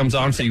next one that comes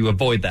on, so you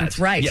avoid that. That's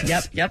right.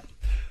 Yes. Yep.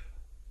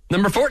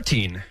 Number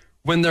 14,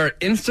 when their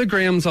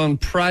Instagram's on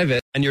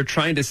private and you're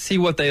trying to see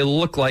what they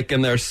look like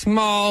in their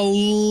small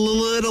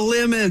little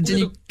image, and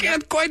you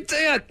can't quite see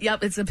it.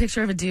 Yep, it's a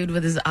picture of a dude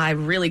with his eye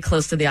really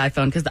close to the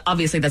iPhone, because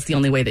obviously that's the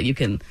only way that you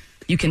can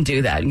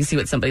do that. You can see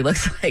what somebody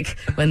looks like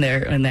when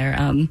they're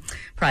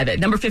private.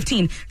 Number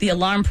 15, the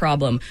alarm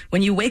problem.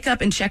 When you wake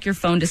up and check your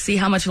phone to see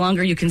how much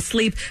longer you can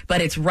sleep, but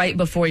it's right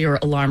before your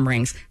alarm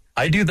rings.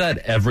 I do that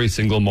every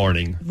single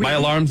morning. Really? My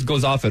alarm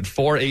goes off at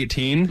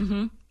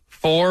 4:18.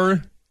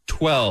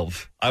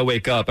 4:12, I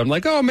wake up. I'm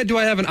like, do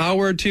I have an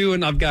hour or two?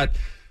 And I've got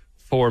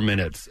 4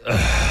 minutes.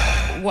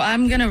 Well,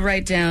 I'm going to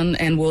write down,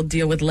 and we'll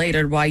deal with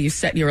later why you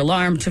set your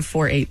alarm to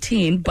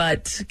 4:18,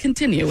 but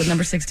continue with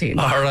number 16.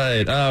 All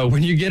right.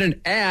 When you get an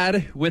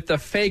ad with a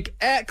fake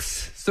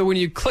X, so when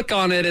you click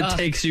on it, it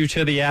takes you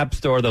to the App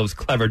Store, those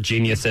clever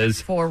geniuses.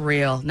 For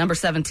real. Number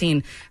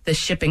 17, the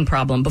shipping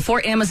problem.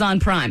 Before Amazon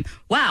Prime.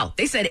 Wow,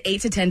 they said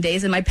 8 to 10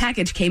 days, and my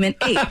package came in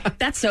 8.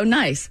 That's so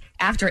nice.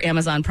 After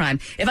Amazon Prime.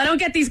 If I don't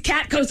get these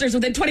cat coasters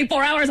within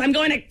 24 hours, I'm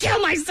going to kill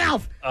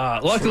myself.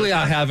 Luckily,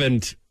 I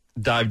haven't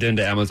dived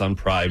into Amazon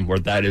Prime where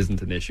that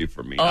isn't an issue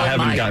for me. I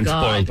haven't gotten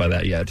spoiled by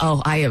that yet.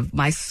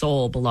 My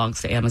soul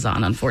belongs to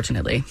Amazon,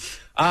 unfortunately.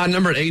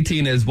 Number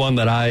 18 is one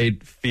that I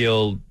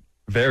feel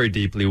very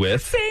deeply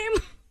with. Same.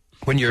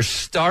 When you're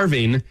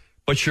starving,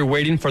 but you're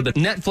waiting for the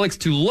Netflix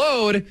to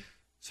load,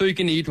 so you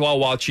can eat while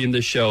watching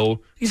the show.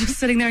 You're just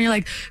sitting there and you're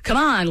like, come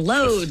on,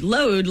 load,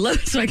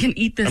 so I can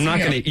eat this I'm not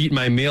meal. going to eat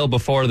my meal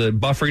before the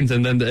bufferings,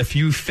 and then if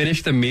you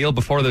finish the meal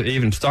before it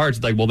even starts,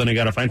 it's like, well, then I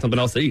got to find something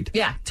else to eat.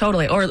 Yeah,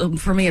 totally. Or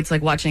for me, it's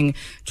like watching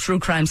true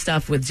crime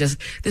stuff with just,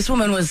 this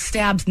woman was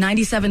stabbed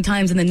 97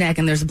 times in the neck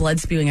and there's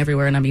blood spewing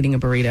everywhere and I'm eating a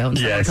burrito. And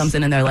someone comes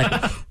in and they're like,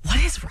 what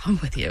is wrong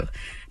with you?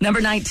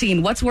 Number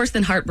 19, what's worse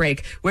than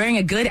heartbreak? Wearing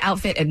a good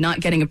outfit and not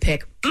getting a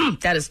pic.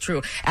 That is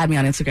true. Add me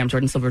on Instagram,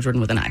 Jordan Silver,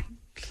 Jordan with an I.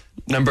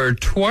 Number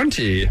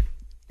 20,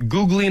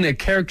 Googling a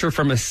character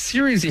from a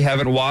series you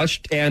haven't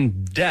watched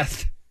and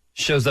death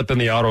shows up in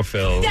the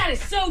autofill. That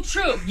is so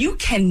true. You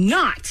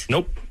cannot.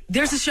 Nope.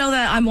 There's a show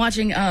that I'm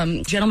watching,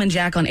 Gentleman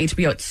Jack on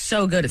HBO. It's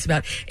so good. It's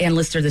about Ann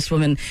Lister, this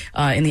woman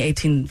in the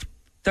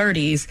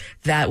 1830s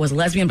that was a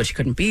lesbian, but she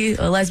couldn't be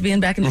a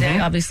lesbian back in the day,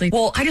 obviously.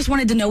 Well, I just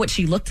wanted to know what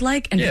she looked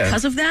like, and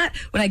because of that,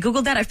 when I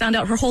Googled that, I found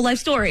out her whole life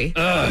story.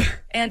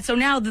 And so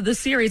now the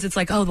series, it's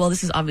like, oh, well,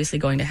 this is obviously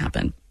going to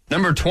happen.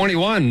 Number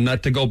 21,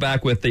 not to go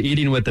back with the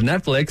eating with the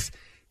Netflix,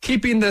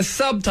 keeping the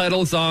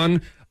subtitles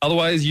on,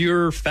 otherwise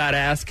your fat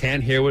ass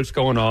can't hear what's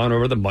going on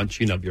over the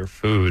munching of your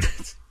food.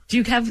 Do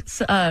you have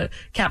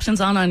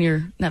captions on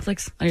your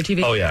Netflix, on your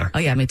TV? Oh, yeah. Oh,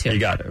 yeah, me too. You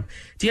got to.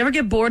 Do you ever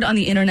get bored on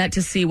the internet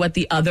to see what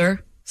the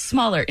other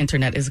smaller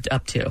internet is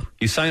up to?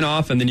 You sign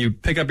off and then you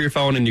pick up your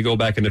phone and you go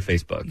back into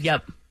Facebook.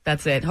 Yep,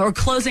 that's it. Or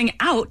closing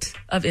out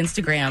of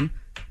Instagram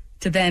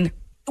to then,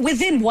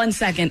 within 1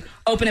 second,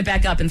 open it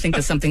back up and think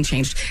that something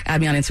changed.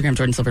 Add me on Instagram,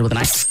 Jordan Silver with an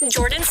I.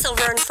 Jordan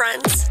Silver and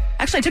Friends.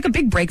 Actually, I took a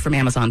big break from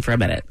Amazon for a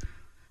minute.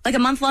 Like a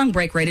month-long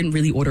break where I didn't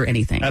really order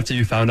anything. After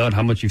you found out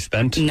how much you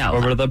spent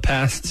over the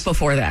past?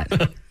 Before that.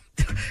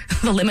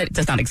 The limit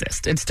does not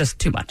exist. It's just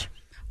too much.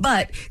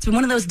 But it's been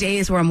one of those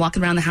days where I'm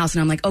walking around the house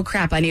and I'm like, oh,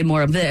 crap, I need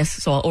more of this,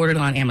 so I'll order it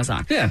on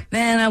Amazon. Yeah.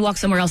 Then I walk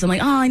somewhere else. I'm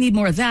like, oh, I need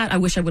more of that. I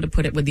wish I would have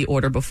put it with the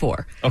order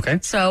before. Okay.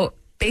 So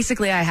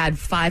basically I had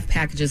 5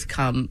 packages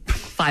come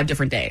 5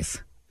 different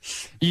days.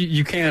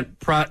 You can't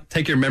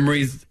take your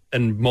memories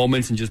and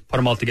moments and just put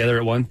them all together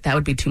at once? That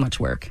would be too much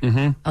work.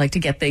 I like to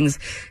get things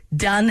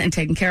done and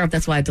taken care of.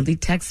 That's why I delete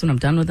texts when I'm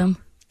done with them.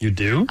 You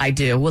do? I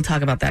do. We'll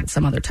talk about that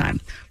some other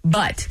time.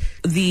 But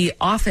the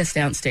office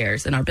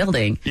downstairs in our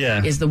building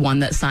is the one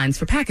that signs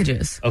for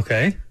packages.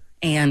 Okay.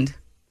 And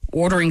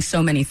ordering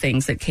so many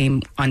things that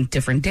came on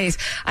different days,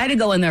 I had to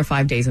go in there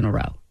 5 days in a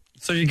row.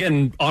 So you're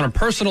getting on a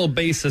personal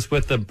basis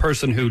with the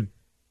person who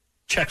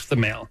checks the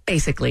mail.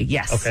 Basically,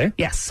 yes. Okay.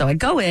 Yes. So I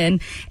go in,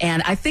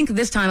 and I think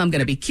this time I'm going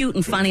to be cute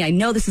and funny. I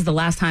know this is the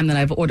last time that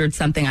I've ordered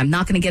something. I'm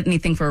not going to get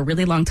anything for a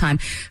really long time.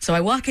 So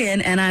I walk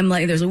in, and I'm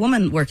like, there's a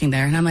woman working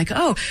there, and I'm like,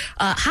 oh,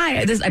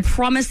 hi. I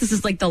promise this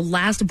is like the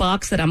last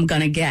box that I'm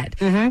going to get.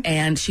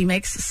 And she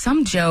makes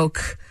some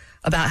joke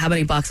about how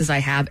many boxes I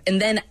have,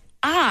 and then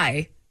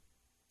I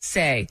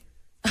say,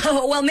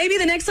 oh, well, maybe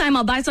the next time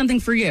I'll buy something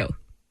for you.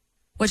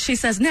 What she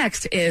says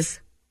next is,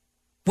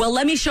 well,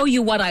 let me show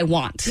you what I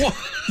want.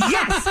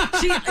 Yes.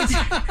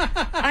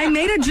 I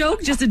made a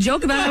joke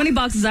about how many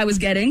boxes I was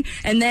getting.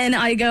 And then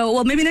I go,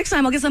 well, maybe next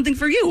time I'll get something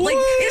for you. Like,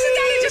 isn't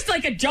that just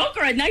like a joke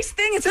or a nice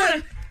thing? It's not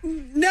a...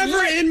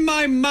 Never in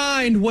my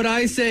mind would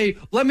I say,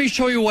 let me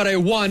show you what I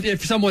want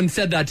if someone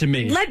said that to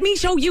me. Let me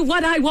show you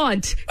what I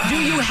want. Do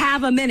you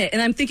have a minute?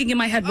 And I'm thinking in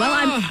my head, well,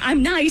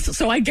 I'm nice,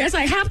 so I guess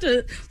I have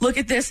to look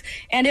at this.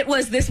 And it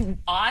was this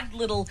odd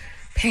little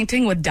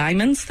painting with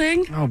diamonds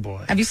thing. Oh,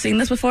 boy. Have you seen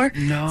this before?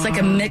 No. It's like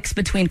a mix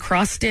between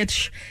cross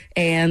stitch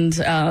and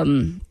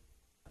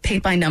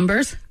paint by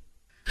numbers.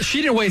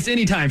 She didn't waste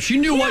any time. She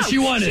knew what she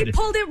wanted. She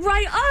pulled it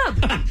right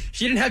up.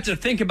 She didn't have to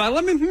think about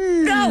it.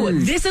 No,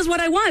 this is what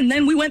I want. And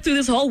then we went through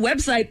this whole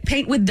website,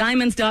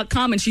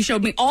 paintwithdiamonds.com, and she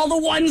showed me all the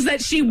ones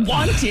that she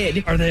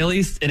wanted. Are they at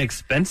least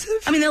inexpensive?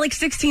 I mean, they're like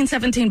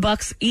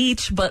 $16-17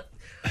 each, but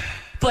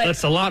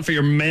that's a lot for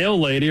your mail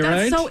lady,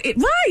 right?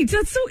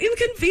 That's so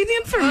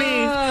inconvenient for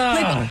me.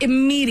 Like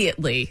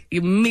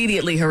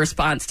immediately her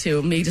response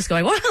to me just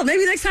going, well,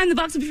 maybe next time the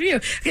box will be for you.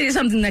 I'll get you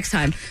something next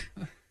time.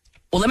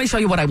 Well, let me show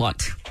you what I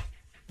want.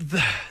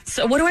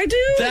 So what do I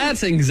do?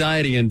 That's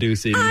anxiety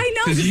inducing. I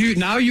know. Because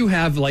now you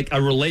have like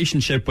a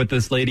relationship with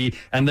this lady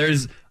and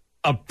there's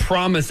a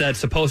promise that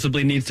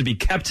supposedly needs to be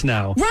kept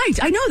now. Right.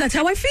 I know. That's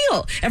how I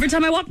feel. Every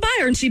time I walk by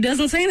her and she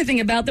doesn't say anything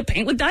about the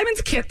Paint with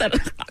Diamonds kit that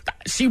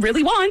she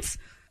really wants.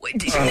 She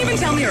didn't even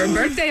tell me her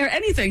birthday or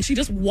anything. She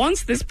just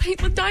wants this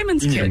Paint with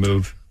Diamonds kit. You need to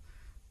move.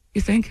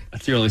 You think?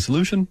 That's the only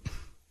solution.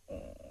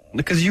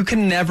 Because you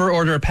can never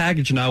order a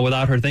package now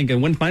without her thinking,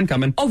 when's mine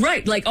coming? Oh,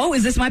 right. Like, oh,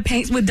 is this my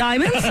Paints with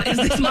Diamonds? Is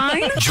this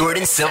mine?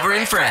 Jordan Silver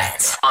and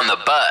Friends on the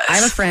Buzz. I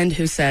have a friend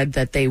who said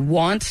that they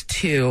want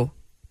to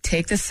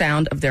take the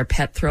sound of their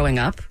pet throwing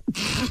up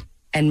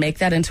and make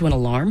that into an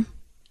alarm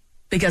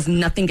because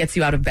nothing gets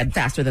you out of bed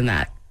faster than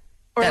that.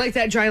 Or like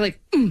that dry, like,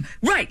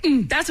 Right.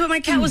 That's what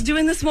my cat was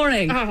doing this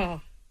morning.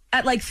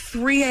 At like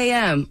 3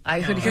 a.m.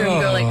 I could hear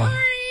him go like...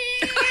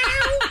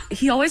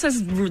 He always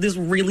has this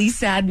really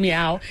sad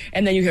meow,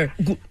 and then you hear...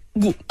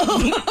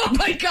 Oh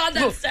my God,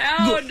 that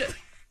sound!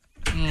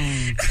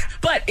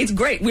 But it's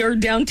great. We're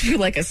down to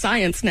like a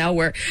science now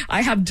where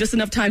I have just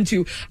enough time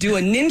to do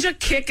a ninja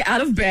kick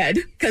out of bed,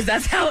 because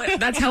that's how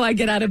I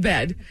get out of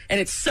bed. And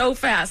it's so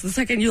fast. The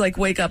second you like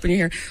wake up and you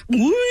hear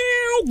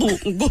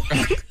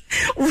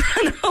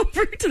run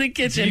over to the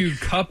kitchen. Do you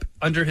cup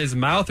under his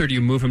mouth or do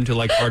you move him to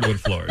like hardwood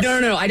floors?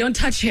 No. I don't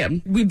touch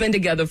him. We've been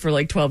together for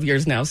like 12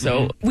 years now,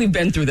 so we've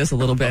been through this a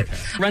little bit. Okay.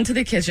 Run to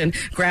the kitchen,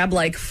 grab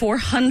like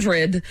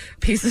 400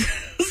 pieces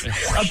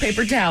of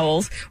paper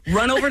towels,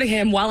 run over to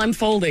him while I'm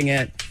folding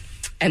it,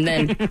 and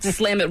then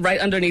slam it right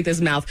underneath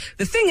his mouth.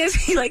 The thing is,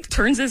 he like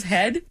turns his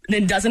head and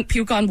then doesn't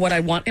puke on what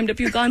I want him to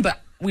puke on,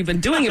 but we've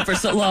been doing it for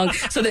so long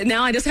so that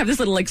now I just have this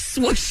little like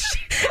swoosh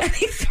and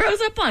he throws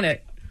up on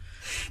it.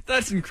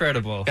 That's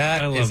incredible.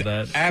 I love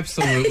that.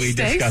 Absolutely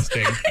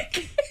disgusting.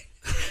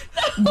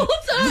 The whole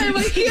time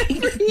I can't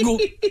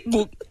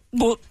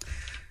breathe.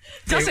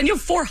 Dustin, you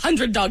have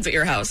 400 dogs at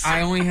your house.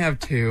 I only have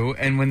 2,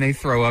 and when they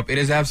throw up, it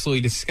is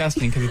absolutely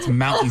disgusting because it's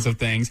mountains of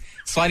things.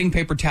 Sliding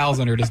paper towels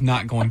under it is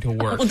not going to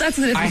work. Well, that's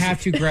I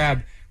have to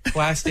grab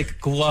plastic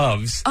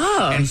gloves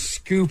and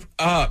scoop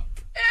up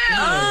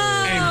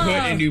and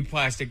put into a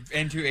plastic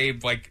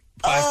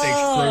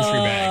grocery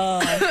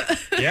bag.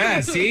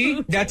 Yeah,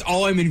 see? That's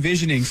all I'm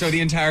envisioning. So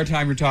the entire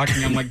time you're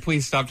talking, I'm like,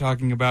 please stop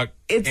talking about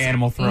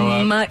animal throw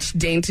up. It's much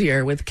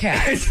daintier with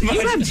cats.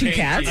 You have 2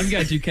 cats. I've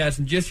got 2 cats,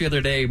 and just the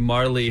other day,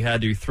 Marley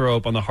had to throw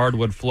up on the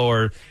hardwood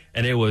floor,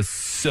 and it was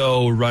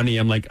so runny.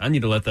 I'm like, I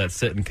need to let that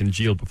sit and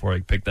congeal before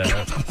I pick that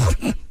up.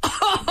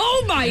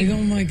 Oh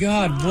my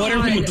God. What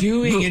are we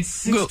doing?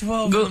 It's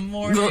 6:12 in the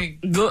morning.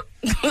 You're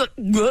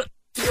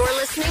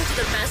listening to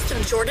the best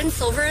of Jordan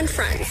Silver and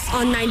Friends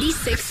on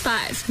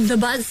 96.5 The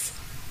Buzz.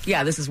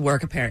 Yeah, this is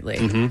work, apparently,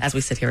 as we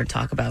sit here and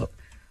talk about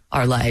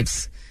our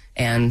lives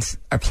and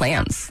our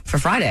plans for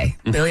Friday.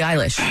 Billie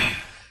Eilish.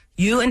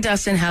 You and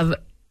Dustin have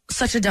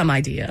such a dumb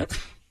idea.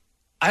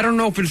 I don't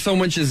know if it's so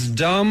much as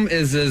dumb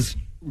as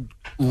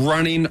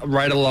running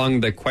right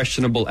along the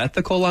questionable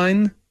ethical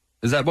line.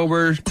 Is that what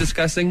we're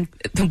discussing?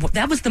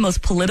 That was the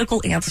most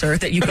political answer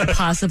that you could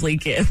possibly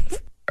give.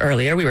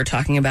 Earlier, we were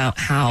talking about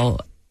how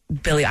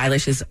Billie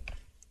Eilish is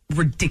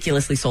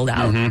ridiculously sold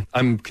out.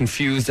 I'm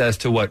confused as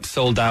to what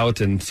sold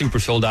out and super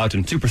sold out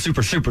and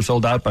super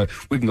sold out, but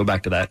we can go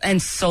back to that.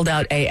 And sold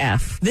out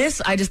AF.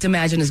 This, I just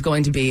imagine, is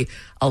going to be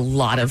a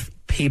lot of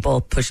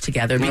people pushed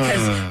together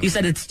because you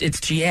said it's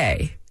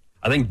GA.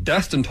 I think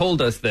Dustin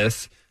told us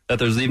this, that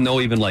there's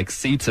no even like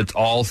seats. It's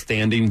all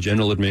standing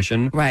general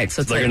admission. Right.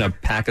 So they're going to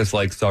pack us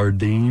like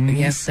sardines.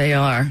 Yes, they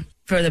are.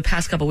 For the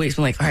past couple of weeks,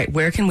 I'm like, all right,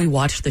 where can we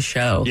watch the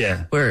show?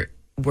 Yeah.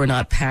 We're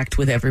not packed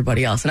with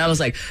everybody else. And I was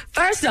like,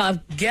 first off,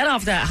 get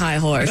off that high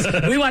horse.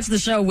 We watch the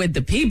show with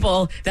the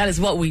people. That is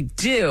what we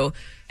do.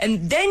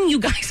 And then you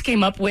guys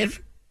came up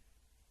with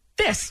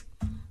this.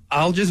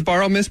 I'll just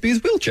borrow Miss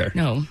B's wheelchair.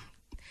 No.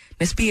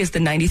 Miss B is the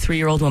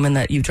 93-year-old woman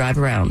that you drive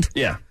around.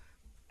 Yeah.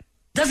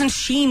 Doesn't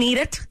she need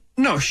it?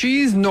 No,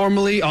 she's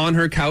normally on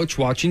her couch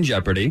watching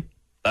Jeopardy.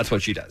 That's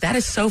what she does. That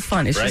is so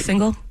fun. Is she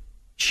single?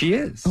 She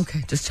is.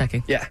 Okay, just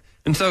checking. Yeah.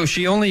 And so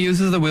she only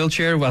uses the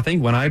wheelchair, I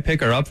think, when I pick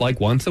her up like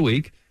once a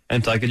week.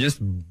 And so I could just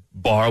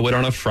borrow it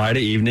on a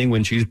Friday evening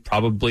when she's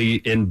probably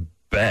in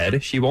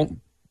bed. She won't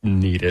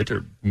need it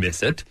or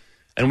miss it.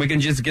 And we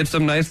can just get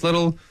some nice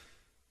little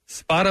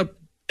spot up.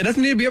 It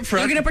doesn't need to be up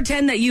front. You're going to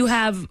pretend that you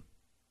have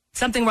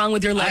something wrong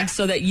with your legs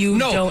so that you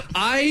don't... No,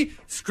 I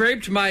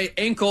scraped my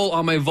ankle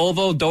on my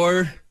Volvo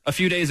door a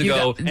few days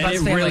ago, and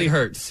it really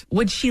hurts.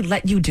 Would she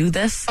let you do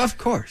this? Of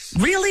course.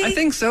 Really? I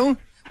think so.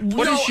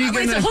 What is she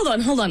wait, gonna...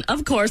 so hold on.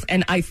 Of course,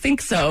 and I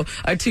think so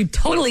are 2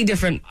 totally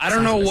different. I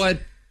don't know what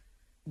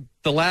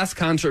the last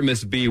concert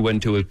Miss B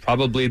went to was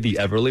probably the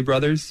Everly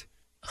Brothers,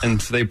 and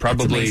so they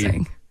probably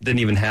didn't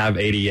even have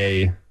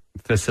ADA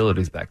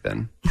facilities back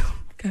then.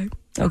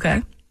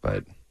 Okay.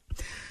 But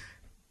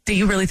do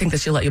you really think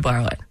that she'll let you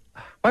borrow it?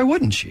 Why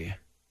wouldn't she?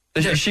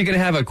 Is she going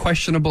to have a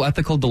questionable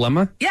ethical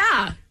dilemma?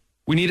 Yeah.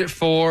 We need it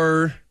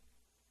for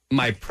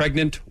my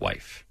pregnant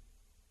wife.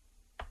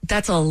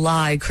 That's a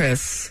lie,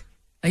 Chris.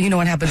 You know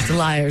what happens to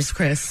liars,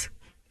 Chris.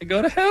 They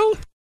go to hell.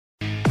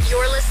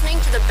 You're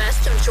listening to the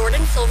best of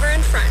Jordan Silver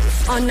and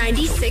Friends on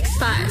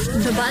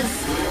 96.5 The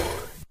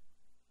Buzz.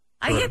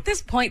 I hit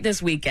this point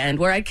this weekend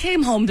where I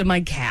came home to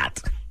my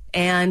cat,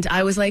 and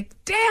I was like,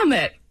 damn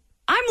it,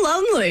 I'm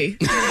lonely.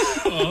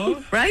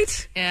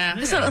 Right?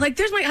 Yeah. So,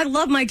 I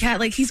love my cat.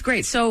 Like, he's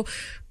great. So,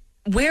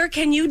 where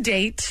can you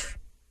date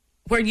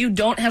where you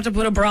don't have to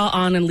put a bra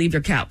on and leave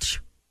your couch?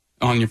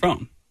 On your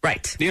phone.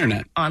 Right. The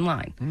internet.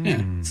 Online.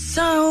 Yeah.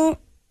 So,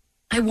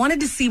 I wanted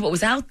to see what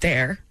was out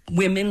there.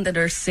 Women that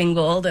are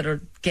single, that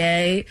are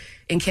gay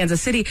in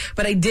Kansas City.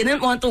 But I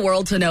didn't want the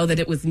world to know that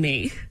it was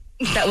me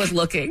that was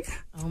looking.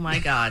 Oh, my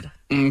God.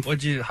 How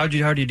do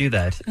you do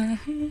that?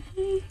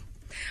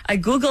 I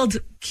Googled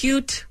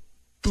cute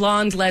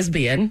blonde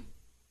lesbian.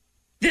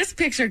 This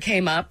picture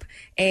came up,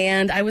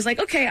 and I was like,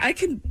 okay, I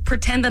can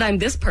pretend that I'm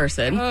this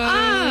person.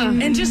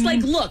 And just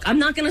look. I'm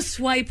not going to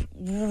swipe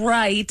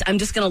right. I'm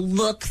just going to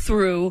look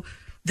through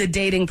the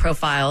dating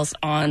profiles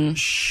on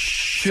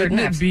Shouldn't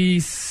it be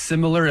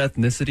similar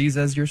ethnicities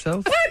as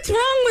yourself? What's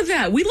wrong with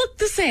that? We look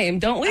the same,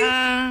 don't we?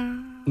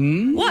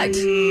 What?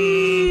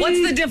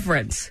 What's the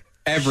difference?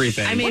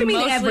 Everything. I mean, What do you mean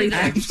mostly everything?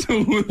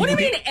 Absolutely. What do you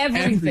mean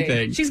everything?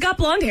 Everything. She's got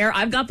blonde hair.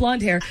 I've got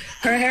blonde hair.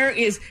 Her hair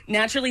is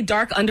naturally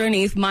dark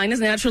underneath. Mine is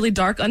naturally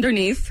dark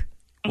underneath.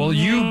 Well,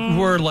 you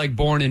were like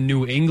born in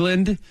New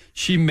England.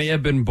 She may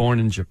have been born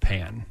in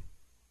Japan.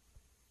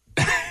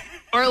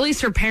 Or at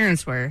least her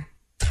parents were.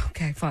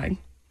 Okay, fine.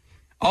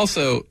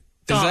 Also,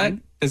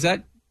 does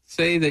that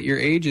say that your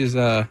age is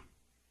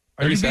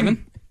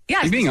 37?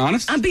 Yes. You being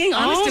honest? I'm being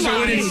honest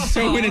about it.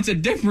 So when it's a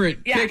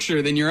different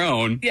picture than your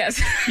own, Yes.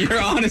 you're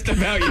honest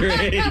about your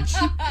age.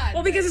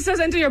 Well, because it says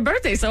enter your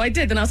birthday, so I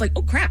did. Then I was like,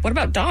 oh crap, what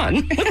about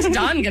Dawn? What's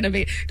Dawn gonna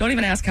be? Don't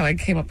even ask how I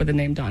came up with the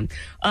name Dawn.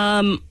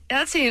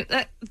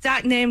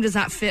 That name does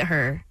not fit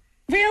her.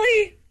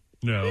 Really?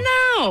 No.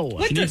 No.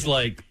 She needs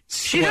like.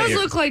 She does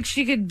look like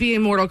she could be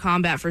in Mortal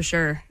Kombat for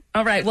sure.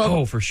 All right. Well.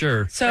 Oh, for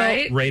sure. So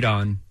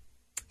Radon.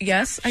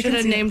 yes, I Should can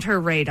have see named her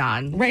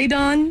Radon.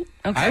 Radon.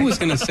 Okay. I was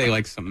going to say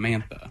like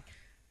Samantha.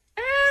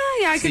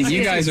 Yeah, I can See,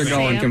 you guys are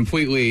going Sam.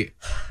 completely.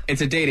 It's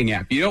a dating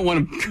app. You don't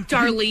want to.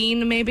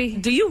 Darlene, maybe.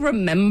 Do you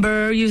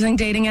remember using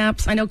dating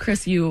apps? I know,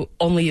 Chris, you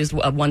only used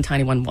one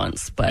tiny one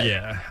once, but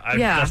Yeah,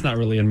 Yeah. that's not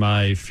really in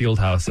my field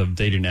house of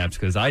dating apps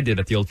because I did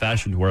it the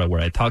old-fashioned where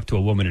I talked to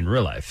a woman in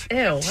real life. Ew.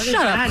 What is Shut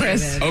up, that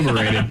Chris. even?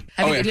 Overrated.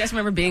 do you guys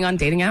remember being on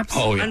dating apps?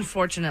 Oh, yeah.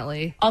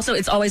 Unfortunately. Also,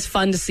 it's always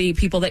fun to see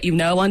people that you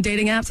know on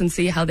dating apps and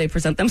see how they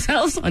present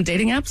themselves on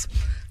dating apps.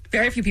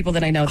 Very few people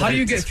that I know. How do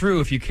you get through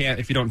if you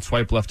don't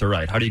swipe left or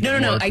right? How do you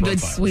get No. more I would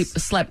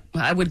profiles?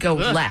 I would go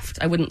left.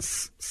 I wouldn't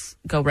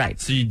go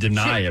right. So you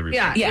deny everything.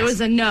 Yeah, Yes. it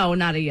was a no,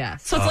 not a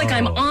yes. So it's like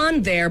I'm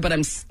on there, but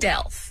I'm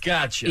stealth.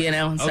 Gotcha. You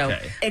know, and so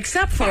Okay.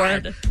 except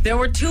for there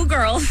were two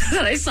girls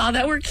that I saw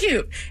that were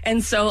cute,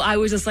 and so I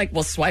was just like,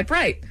 well, swipe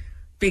right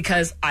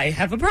because I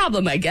have a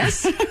problem, I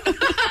guess.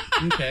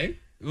 Okay.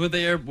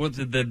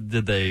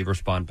 Did they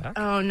respond back?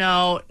 Oh,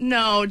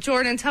 no.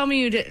 Jordan, tell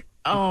me you did.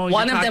 Oh,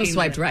 One you're of them talking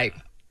swiped to- right.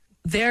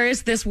 There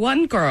is this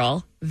one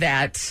girl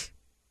that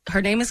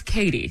her name is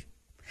Katie,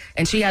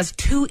 and she has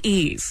 2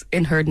 E's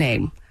in her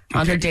name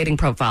on her dating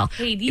profile.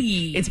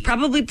 Katie. It's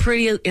probably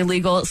pretty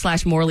illegal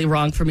 / morally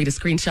wrong for me to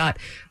screenshot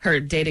her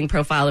dating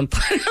profile and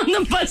put it on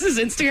the bus's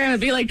Instagram and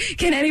be like,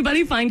 can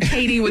anybody find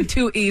Katie with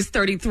 2 E's,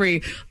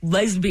 33,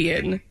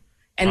 lesbian,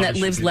 and that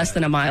lives less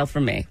than a mile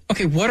from me?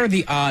 Okay, what are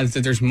the odds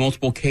that there's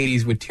multiple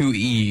Katies with 2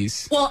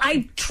 E's? Well,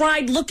 I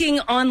tried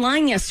looking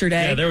online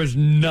yesterday. Yeah, there was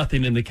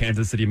nothing in the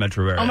Kansas City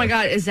metro area. Oh my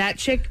God, is that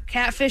chick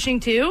catfishing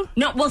too?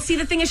 No, well, see,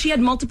 the thing is she had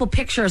multiple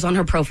pictures on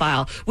her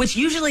profile, which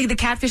usually the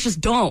catfishes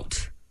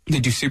don't.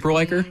 Did you super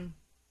like her?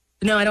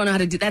 No, I don't know how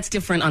to do. That's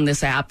different on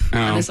this app. Oh.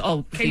 On this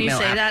all Can you female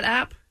say app. that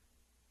app?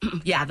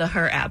 Yeah, the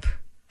Her app.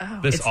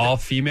 This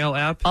all-female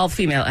app?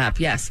 All-female app,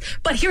 yes.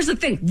 But here's the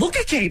thing. Look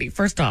at Katie,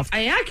 first off.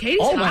 Yeah, Katie's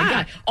Oh, my hot.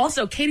 God.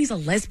 Also, Katie's a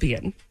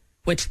lesbian,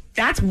 which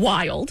that's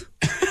wild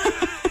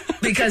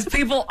because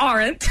people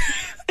aren't.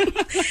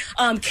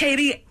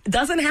 Katie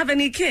doesn't have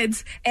any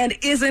kids and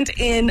isn't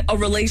in a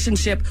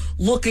relationship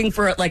looking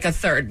for like a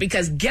third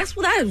because guess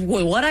what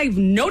I've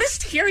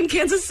noticed here in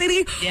Kansas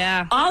City?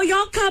 Yeah. All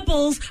y'all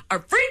couples are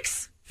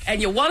freaks. And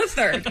you want a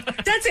third.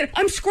 That's it.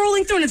 I'm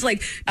scrolling through and it's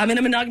like, I'm in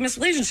a monogamous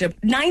relationship.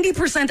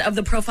 90% of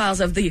the profiles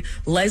of the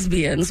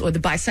lesbians or the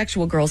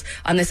bisexual girls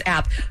on this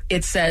app,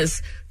 it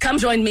says, come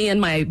join me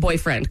and my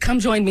boyfriend. Come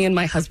join me and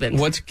my husband.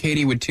 What's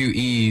Katie with 2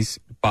 E's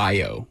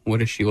bio?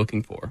 What is she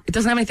looking for? It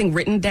doesn't have anything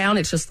written down.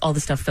 It's just all the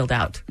stuff filled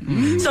out.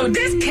 So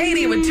this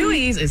Katie with 2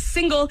 E's is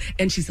single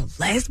and she's a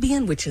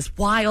lesbian, which is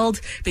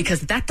wild because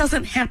that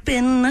doesn't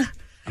happen.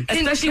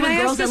 Especially Can I with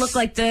ask girls that this look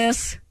like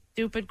this.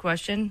 Stupid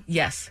question.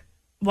 Yes.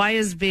 Why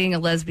is being a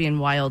lesbian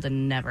wild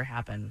and never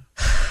happen?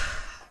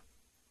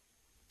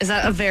 Is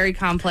that a very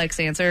complex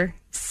answer?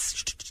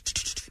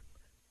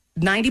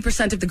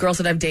 90% of the girls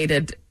that I've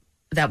dated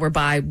that were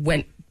bi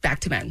went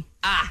back to men.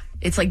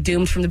 It's like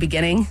doomed from the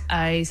beginning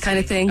kind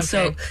of thing. Okay.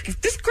 So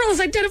if this girl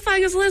is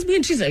identifying as a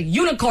lesbian, she's a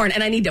unicorn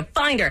and I need to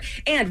find her.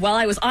 And while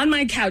I was on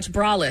my couch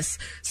braless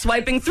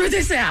swiping through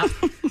this app,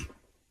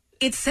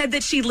 it said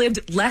that she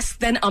lived less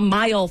than a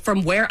mile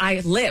from where I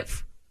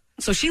live.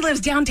 So she lives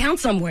downtown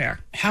somewhere.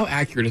 How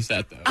accurate is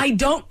that, though? I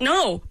don't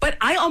know, but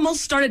I almost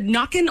started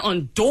knocking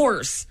on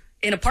doors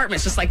in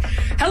apartments, just like,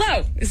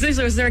 hello,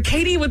 is there a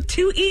Katie with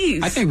 2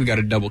 E's? I think we got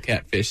a double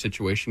catfish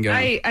situation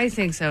going. I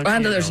think so, too. I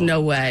know there's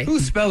no way. Who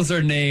spells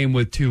their name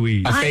with 2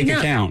 E's? A fake know.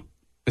 account.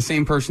 The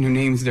same person who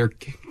names their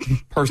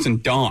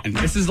person Dawn.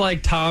 This is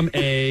like Tom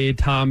A,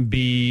 Tom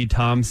B,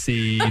 Tom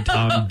C,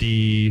 Tom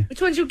D.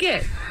 Which one'd you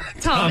get?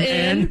 Tom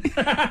N.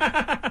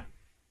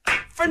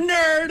 For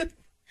nerd.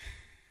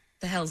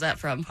 The hell's that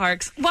from?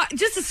 Parks. Well,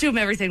 just assume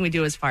everything we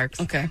do is Parks.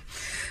 Okay.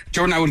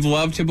 Jordan, I would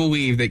love to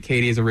believe that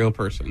Katie is a real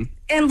person.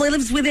 And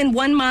lives within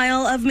 1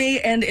 mile of me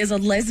and is a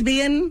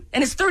lesbian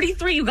and is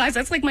 33, you guys.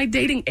 That's like my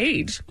dating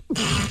age.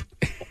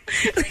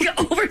 Like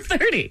over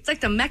 30. It's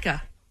like the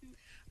Mecca.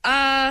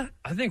 I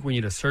think we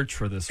need to search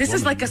for this. This is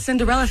woman. like a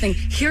Cinderella thing.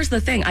 Here's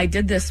the thing. I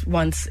did this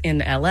once in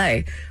LA.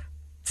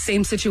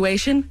 Same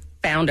situation.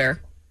 Found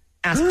her.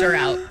 asked her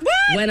out,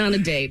 went on a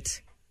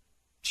date.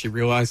 She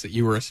realized that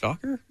you were a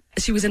stalker?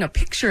 She was in a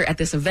picture at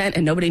this event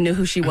and nobody knew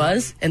who she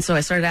was. And so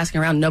I started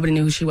asking around. Nobody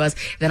knew who she was.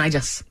 Then I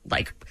just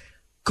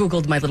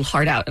Googled my little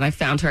heart out and I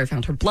found her. I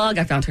found her blog.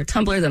 I found her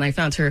Tumblr. Then I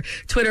found her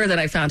Twitter. Then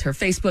I found her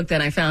Facebook.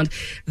 Then I found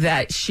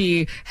that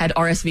she had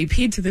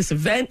RSVP'd to this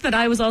event that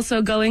I was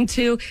also going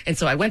to. And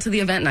so I went to the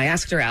event and I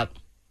asked her out.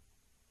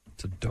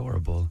 It's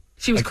adorable.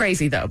 She was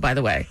crazy though, by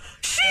the way.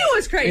 She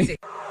was crazy.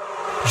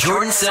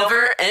 Jordan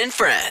Silver and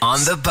Friends on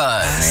the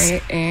Buzz.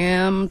 I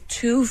am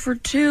 2 for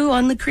 2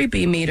 on the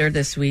creepy meter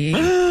this week.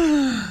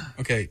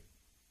 Okay.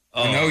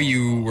 I know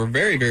you were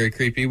very, very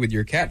creepy with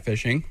your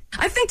catfishing.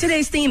 I think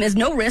today's theme is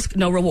no risk,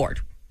 no reward.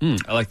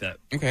 I like that.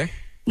 Okay.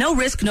 No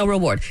risk, no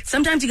reward.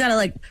 Sometimes you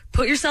gotta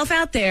put yourself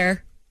out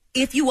there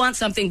if you want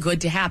something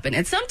good to happen.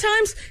 And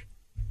sometimes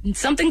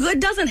something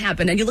good doesn't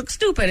happen and you look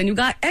stupid and you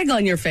got egg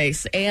on your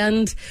face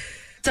and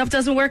stuff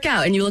doesn't work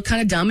out and you look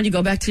kind of dumb and you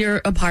go back to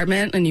your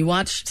apartment and you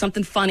watch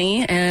something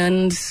funny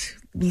and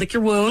lick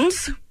your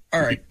wounds.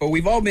 All right, but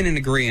we've all been in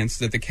agreement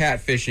that the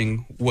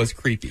catfishing was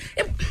creepy.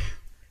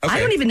 I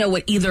don't even know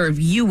what either of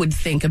you would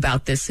think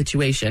about this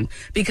situation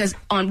because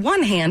on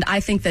one hand,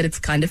 I think that it's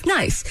kind of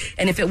nice.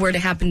 And if it were to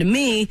happen to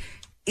me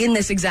in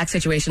this exact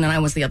situation and I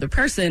was the other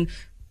person,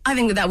 I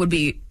think that would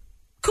be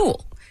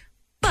cool.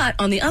 But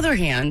on the other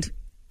hand,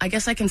 I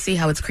guess I can see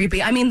how it's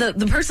creepy. I mean,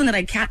 the person that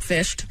I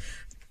catfished,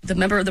 the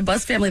member of the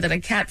Buzz family that I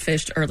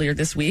catfished earlier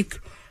this week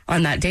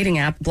on that dating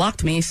app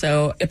blocked me.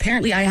 So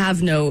apparently I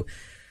have no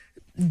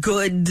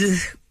good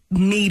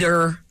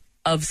meter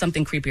of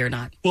something creepy or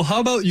not. Well,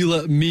 how about you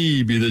let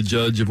me be the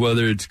judge of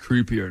whether it's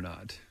creepy or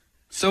not?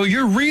 So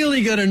you're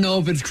really going to know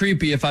if it's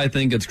creepy if I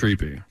think it's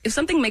creepy. If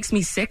something makes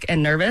me sick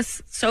and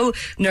nervous, so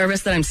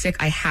nervous that I'm sick,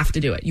 I have to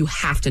do it. You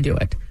have to do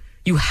it.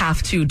 You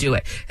have to do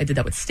it. I did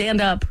that with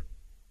stand up,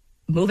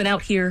 moving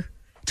out here,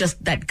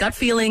 just that gut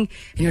feeling.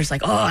 And you're just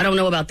like, oh, I don't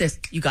know about this.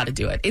 You got to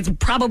do it. It's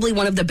probably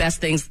one of the best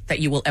things that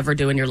you will ever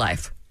do in your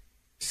life.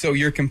 So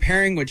you're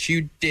comparing what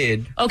you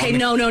did. Okay,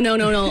 no.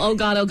 Oh,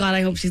 God.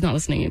 I hope she's not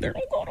listening either.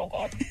 Oh,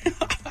 God.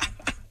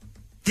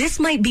 This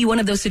might be one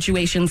of those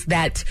situations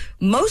that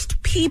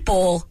most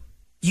people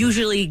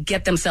usually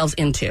get themselves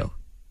into.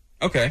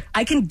 Okay.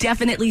 I can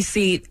definitely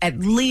see at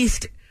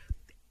least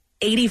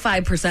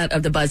 85%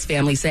 of the Buzz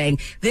family saying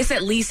this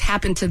at least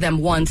happened to them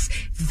once.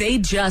 They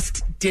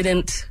just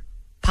didn't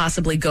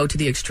possibly go to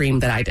the extreme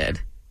that I did.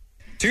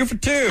 2 for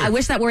 2. I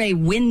wish that were a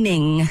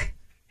winning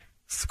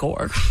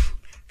score.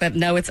 But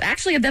no, it's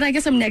actually, then I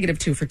guess I'm negative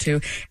 2 for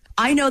 2.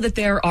 I know that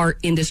there are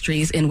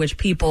industries in which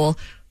people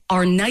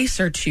are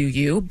nicer to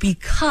you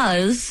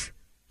because,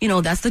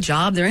 that's the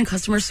job. They're in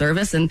customer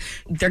service and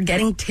they're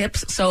getting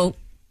tips. So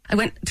I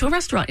went to a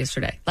restaurant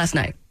last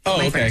night. Oh,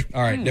 okay. Friend.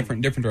 All right.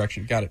 Different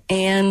direction. Got it.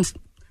 And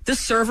the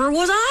server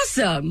was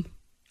awesome.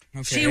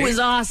 Okay. She was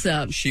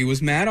awesome. She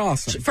was mad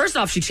awesome. First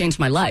off, she changed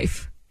my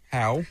life.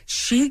 How?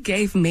 She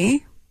gave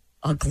me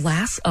a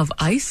glass of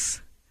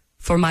ice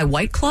for my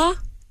White Claw.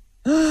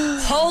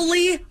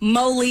 Holy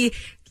moly.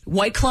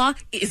 White Claw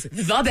is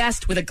the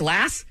best with a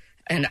glass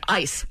and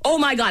ice. Oh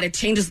my God, it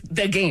changes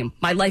the game.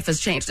 My life has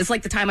changed. It's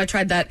like the time I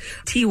tried that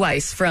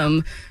T-Weiss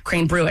from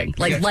Crane Brewing.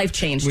 Life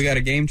changed. We got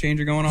a game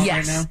changer going on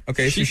right now?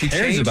 Okay, so she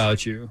cares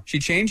about you. She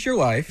changed your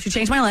life. She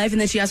changed my life,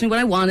 and then she asked me what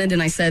I wanted,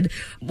 and I said,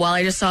 well,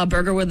 I just saw a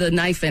burger with a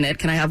knife in it.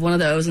 Can I have one of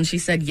those? And she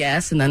said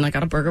yes, and then I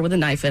got a burger with a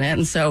knife in it.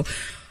 And so,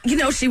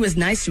 she was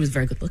nice. She was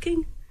very good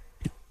looking.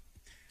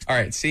 All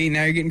right, see,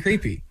 now you're getting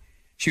creepy.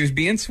 She was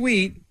being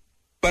sweet,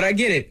 but I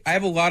get it. I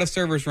have a lot of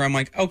servers where I'm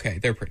like, okay,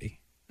 they're pretty.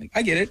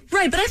 I get it.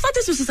 Right, but I thought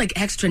this was just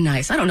extra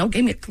nice. I don't know.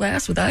 Gave me a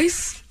glass with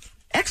ice.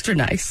 Extra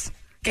nice.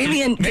 Gave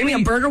me a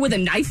burger with a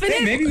knife in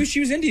it. Maybe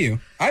she was into you.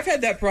 I've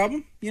had that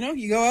problem. You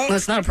go out. Well,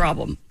 it's not a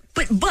problem.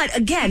 But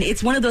again,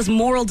 it's one of those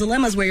moral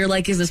dilemmas where you're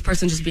like, is this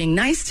person just being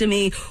nice to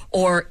me?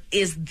 Or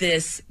is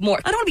this more...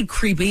 I don't want to be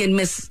creepy and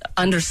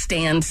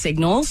misunderstand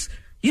signals.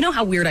 You know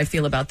how weird I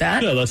feel about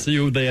that. Yeah, let's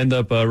say they end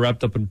up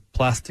wrapped up in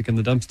plastic in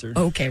the dumpster.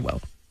 Okay,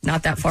 well,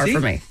 not that far for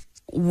me.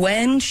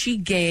 When she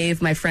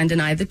gave my friend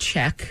and I the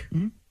check,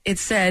 it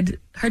said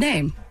her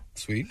name.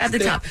 Sweet. At the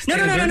top.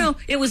 No.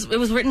 It was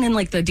written in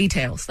the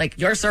details.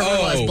 Your server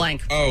was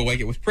blank. Oh,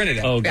 it was printed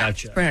out. Oh,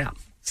 gotcha. Yeah, printed out.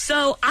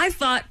 So I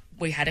thought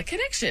we had a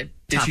connection.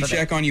 Did she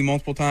check on you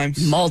multiple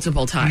times?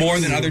 Multiple times. More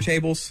than other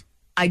tables?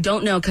 I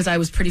don't know because I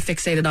was pretty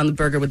fixated on the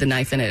burger with the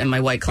knife in it and my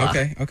White Claw.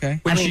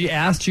 Okay. When she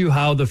asked you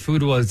how the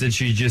food was, did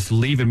she just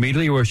leave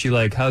immediately, or was she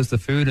like, how's the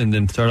food, and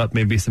then start up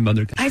maybe some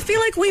other... I feel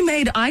like we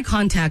made eye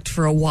contact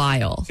for a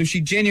while. So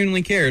she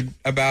genuinely cared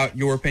about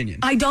your opinion?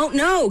 I don't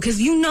know, because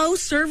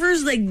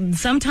servers,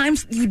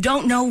 sometimes you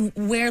don't know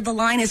where the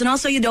line is, and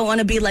also you don't want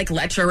to be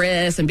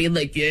lecherous and be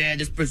like, yeah,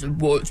 this person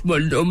wants my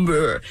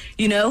number.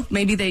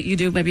 Maybe you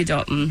do, maybe you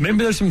don't. Maybe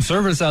there's some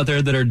servers out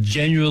there that are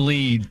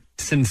genuinely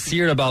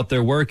sincere about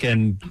their work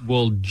and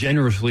will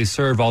generously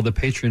serve all the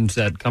patrons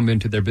that come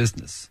into their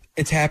business.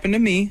 It's happened to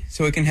me,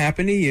 so it can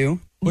happen to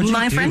you.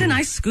 My friend and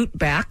I scoot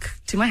back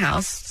to my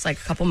house. It's a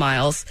couple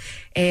miles.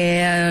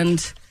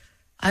 And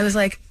I was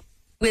like,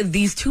 with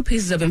these two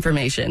pieces of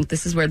information.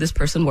 This is where this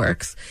person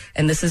works,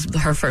 and this is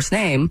her first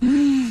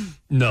name.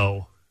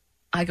 No.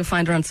 I could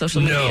find her on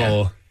social media.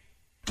 No.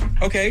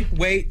 Okay,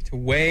 wait.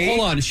 Hold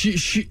on.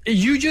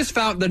 You just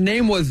found the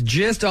name was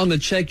just on the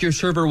check. Your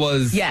server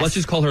was, Yes. let's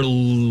just call her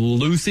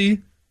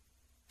Lucy.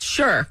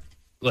 Sure.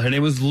 Well, her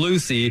name was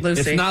Lucy.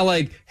 Lucy. It's not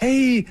like,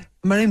 hey,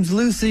 my name's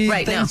Lucy.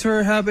 Right, Thanks no.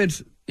 for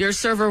habits. Your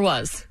server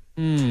was.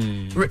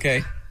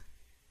 Okay.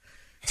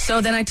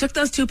 So then I took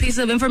those two pieces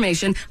of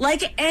information,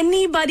 like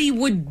anybody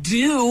would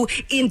do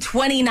in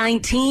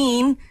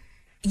 2019.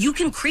 You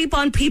can creep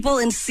on people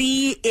and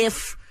see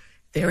if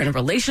they're in a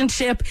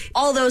relationship,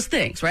 all those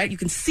things, right? You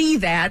can see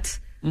that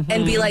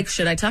and be like,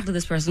 should I talk to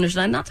this person or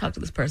should I not talk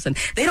to this person?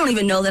 They don't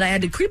even know that I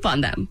had to creep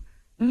on them.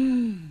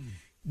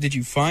 Did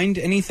you find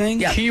anything?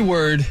 Yeah.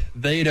 Keyword,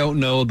 they don't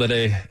know that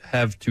I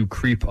have to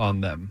creep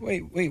on them.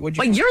 Wait, what'd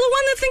you... Wait, you're the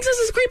one that thinks this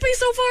is creepy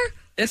so far?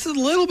 It's a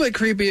little bit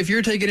creepy if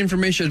you're taking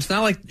information. It's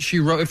not like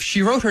if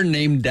she wrote her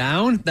name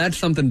down, that's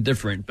something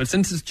different. But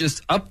since it's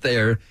just up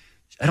there,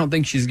 I don't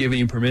think she's giving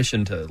you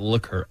permission to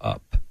look her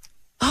up.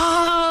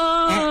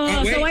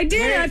 Oh, wait, so I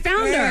did. I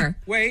found her.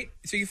 Wait,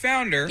 so you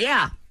found her?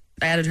 Yeah.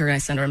 I added her and I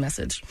sent her a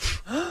message.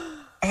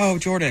 Oh,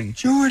 Jordan.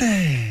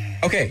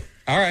 Okay,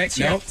 all right.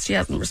 She, No. she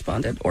hasn't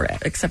responded or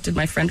accepted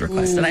my friend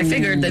request. And I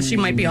figured that she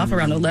might be off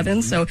around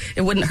 11, so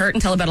it wouldn't hurt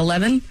until about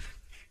 11.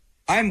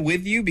 I'm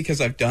with you because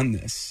I've done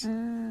this.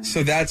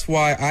 So that's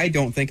why I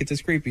don't think it's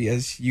as creepy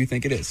as you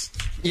think it is.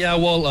 Yeah,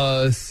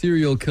 well,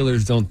 serial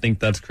killers don't think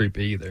that's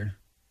creepy either.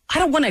 I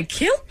don't want to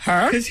kill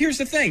her. Because here's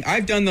the thing.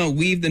 I've done the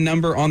leave the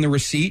number on the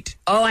receipt.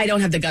 Oh, I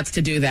don't have the guts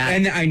to do that.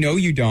 And I know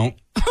you don't.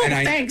 Oh,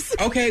 and thanks.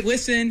 Okay,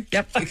 listen.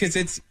 Yep. Because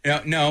it's...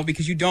 No,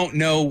 because you don't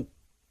know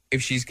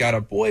if she's got a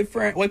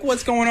boyfriend. Like,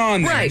 what's going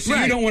on there? Right, so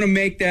right. you don't want to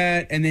make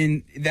that and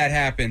then that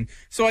happen.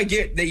 So I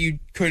get that you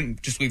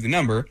couldn't just leave the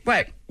number.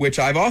 Right. Which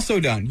I've also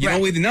done. You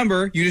don't leave the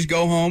number. You just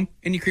go home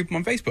and you creep them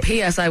on Facebook.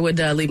 P.S. I would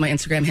leave my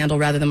Instagram handle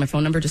rather than my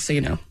phone number, just so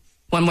you know.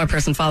 One more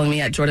person following me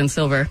at Jordan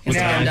Silver.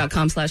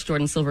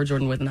 Instagram.com/Jordan Silver,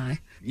 Jordan with an I.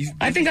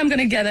 I think I'm going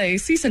to get a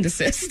cease and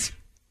desist.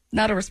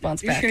 Not a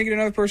response You're just back. going to get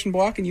another person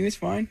blocking you. It's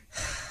fine.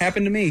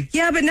 Happened to me.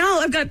 Yeah, but now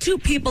I've got two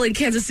people in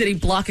Kansas City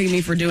blocking me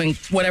for doing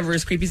whatever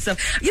is creepy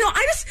stuff. You know,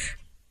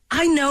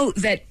 I know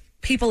that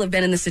people have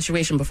been in this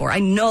situation before. I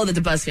know that the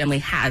Buzz family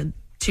had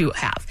to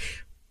have,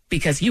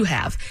 because you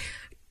have.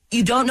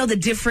 You don't know the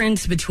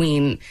difference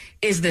between,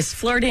 is this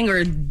flirting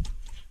or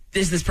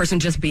is this person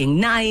just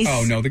being nice?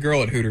 Oh, no. The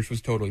girl at Hooters was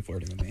totally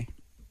flirting with me.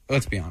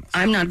 Let's be honest.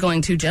 I'm not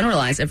going to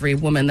generalize every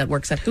woman that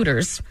works at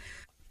Hooters.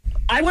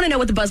 I want to know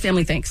what the Buzz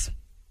family thinks.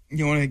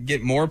 You want to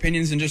get more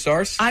opinions than just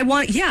ours? I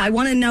want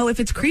to know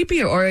if it's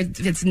creepy or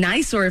if it's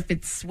nice or if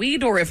it's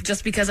sweet or if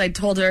just because I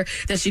told her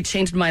that she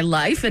changed my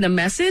life in a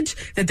message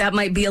that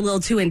might be a little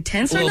too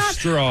intense A or little not.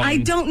 strong. I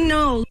don't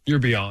know. You're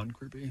beyond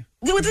creepy.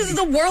 This is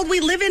the world we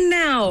live in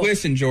now.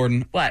 Listen,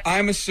 Jordan. What?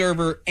 I'm a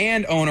server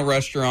and own a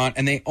restaurant,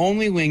 and they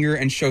only linger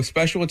and show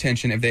special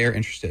attention if they are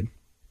interested.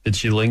 Did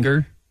she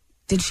linger?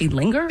 Did she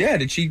linger? Yeah.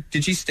 Did she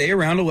stay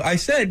around? I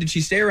said, did she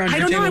stay around? I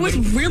your don't know. I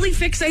table was really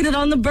fixated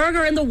on the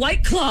burger and the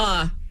White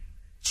Claw.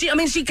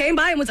 She came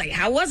by and was like,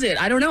 how was it?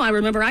 I don't know. I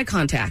remember eye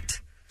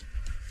contact.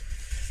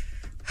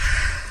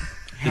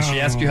 Did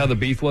she ask you how the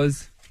beef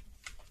was?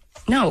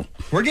 No.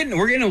 We're getting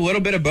a little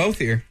bit of both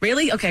here.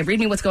 Really? Okay, read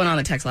me what's going on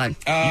in the text line.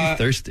 You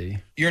thirsty.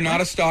 You're not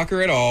a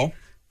stalker at all.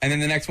 And then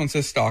the next one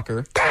says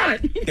stalker.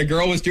 God. The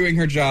girl was doing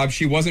her job.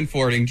 She wasn't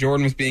flirting.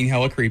 Jordan was being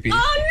hella creepy.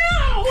 Oh,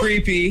 no.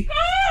 Creepy.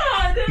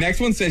 God. Next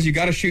one says you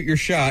got to shoot your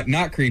shot.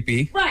 Not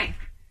creepy. Right.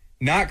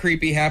 Not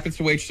creepy. Happens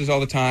to waitresses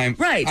all the time.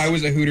 Right. I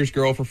was a Hooters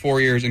girl for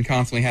 4 years and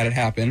constantly had it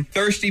happen.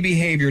 Thirsty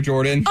behavior,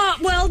 Jordan. Oh,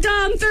 well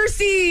done,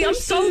 thirsty. I'm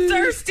so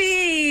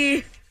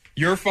thirsty.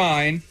 You're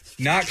fine.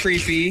 Not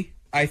creepy.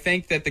 I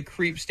think that the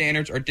creep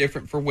standards are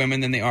different for women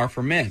than they are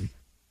for men.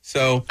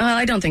 So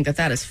I don't think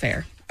that is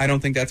fair. I don't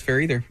think that's fair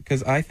either,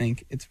 because I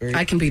think it's very...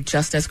 I can be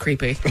just as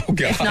creepy. Oh,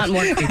 God. If not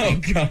more creepy.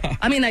 Oh, God.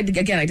 I mean, I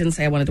didn't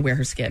say I wanted to wear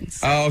her skins.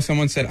 Oh,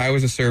 someone said I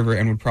was a server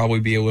and would probably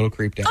be a little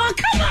creeped out. Oh,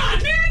 come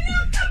on, man.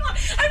 No, come on.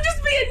 I'm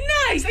just being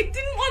nice. I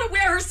didn't want to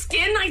wear her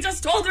skin. I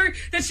just told her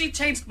that she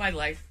changed my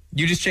life.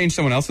 You just changed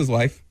someone else's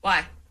life.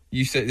 Why?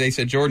 They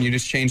said, Jordan, you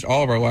just changed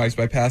all of our lives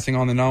by passing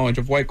on the knowledge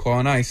of White Claw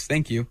and Ice.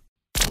 Thank you.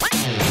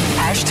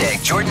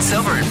 Hashtag Jordan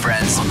Silver and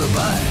Friends on the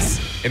Buzz.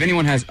 If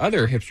anyone has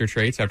other hipster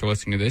traits after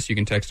listening to this, you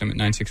can text them at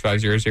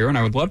 96500, and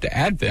I would love to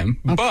add them.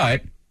 Okay.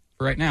 But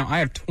for right now, I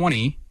have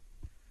 20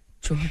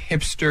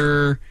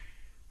 hipster,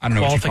 I don't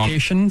know what you call them.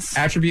 Qualifications?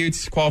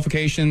 Attributes,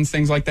 qualifications,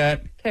 things like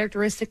that.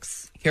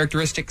 Characteristics.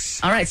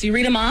 Characteristics. All right, so you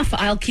read them off.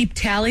 I'll keep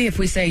tally if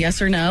we say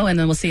yes or no, and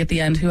then we'll see at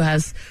the end who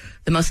has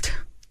the most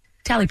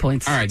tally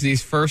points. All right, so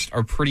these first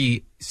are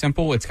pretty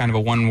simple. It's kind of a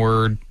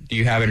one-word, do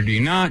you have it or do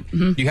you not?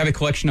 Mm-hmm. Do you have a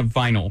collection of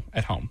vinyl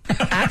at home?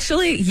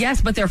 Actually, yes,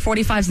 but they're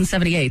 45s and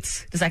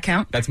 78s. Does that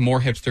count? That's more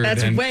hipster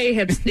That's than... way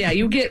hipster. Yeah,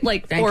 you get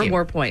like 4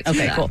 more points.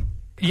 Okay, cool.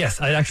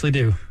 Yes, I actually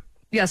do.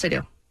 Yes, I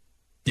do.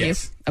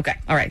 Yes. You? Okay,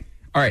 all right.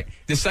 All right,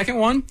 the second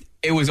one,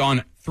 it was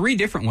on 3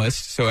 different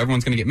lists, so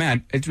everyone's going to get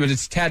mad. But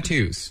it's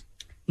tattoos.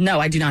 No,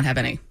 I do not have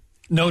any.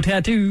 No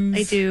tattoos.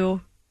 I do.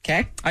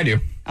 Okay. I do.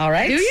 All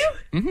right. Do you?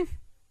 Mm-hmm.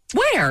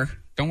 Where?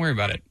 Don't worry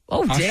about it.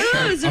 Oh,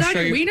 damn. Is it on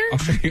your wiener? I'll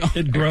show you.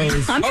 It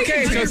grows.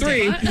 Okay, so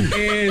 3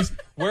 is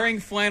wearing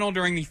flannel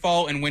during the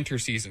fall and winter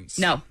seasons.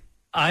 No.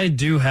 I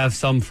do have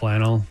some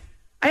flannel.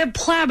 I have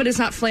plaid, but it's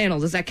not flannel.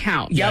 Does that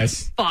count? Yep.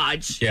 Yes.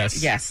 Fudge.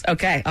 Yes. Yes.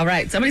 Okay. All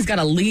right. Somebody's got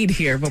a lead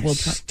here, but we'll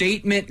talk.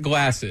 Statement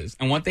glasses.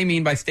 And what they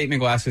mean by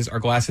statement glasses are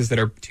glasses that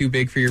are too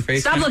big for your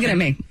face. Stop looking at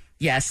me.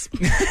 Yes.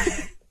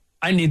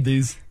 I need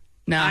these.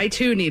 No. I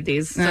too need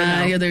these. So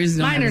no. Yeah, there's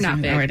no Mine are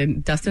not big. All right.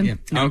 And Dustin? Yeah.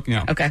 No.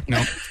 Okay.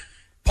 No.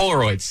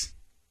 Polaroids.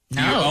 Do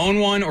you No. own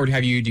one, or do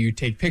you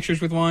take pictures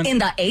with one? In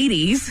the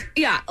 80s.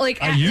 Yeah,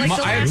 like, Are you- like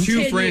the I have last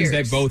 2 10 friends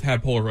years. that both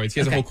have Polaroids. He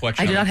has a Okay. whole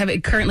collection. I do of not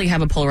them. currently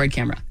have a Polaroid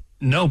camera.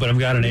 No, but I've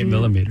got an 8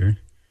 millimeter.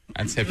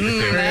 That's hipster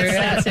too.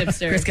 That's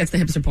hipster. Chris gets the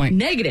hipster point.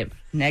 Negative.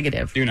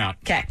 Negative. Do not.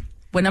 Okay.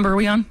 What number are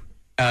we on?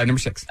 Number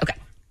 6. Okay.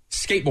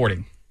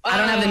 Skateboarding. I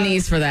don't have the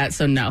knees for that,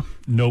 so no.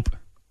 Nope.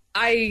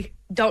 I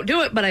don't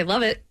do it, but I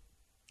love it.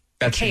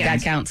 That's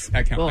That counts.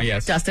 That counts. Cool.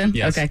 Yes. Dustin?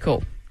 Yes. Okay,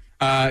 cool.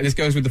 This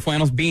goes with the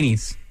flannels.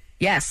 Beanies.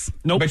 Yes.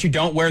 Nope. But you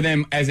don't wear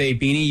them as a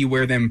beanie. You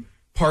wear them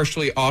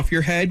partially off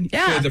your head.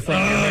 Yeah. So the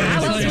front of your hair.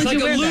 How else It's would like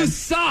you a wear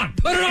loose them? sock.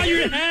 Put it on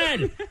your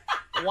head.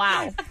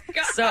 Wow.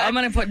 So I'm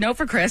going to put no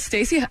for Chris.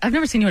 Stacey, I've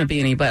never seen you in a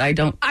beanie, but I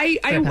don't. I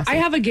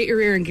have a Get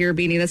Your Ear and Gear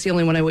beanie. That's the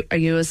only one I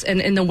use. And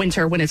in the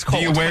winter when it's Do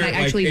cold. you wear when I it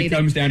actually like it need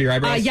comes down to your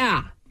eyebrows?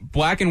 Yeah.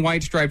 Black and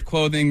white striped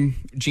clothing.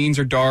 Jeans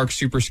are dark,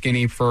 super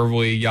skinny,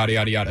 furry, yada,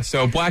 yada, yada.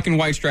 So black and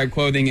white striped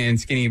clothing and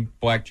skinny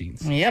black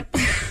jeans. Yep.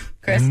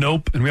 Chris?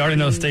 Nope. And we already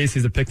know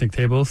Stacy's a picnic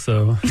table,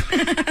 so.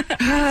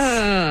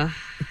 No.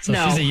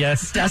 She's a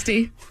yes.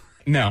 Dusty?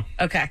 No.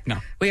 Okay. No.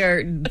 We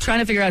are trying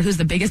to figure out who's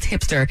the biggest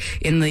hipster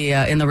in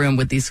the room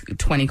with these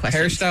 20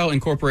 questions. Hairstyle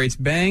incorporates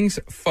bangs,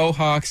 faux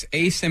hawks,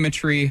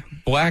 asymmetry,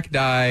 black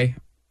dye,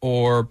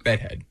 or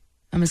bedhead.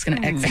 I'm just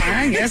going to X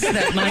mine. Yes,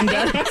 that mine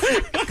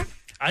does.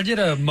 I did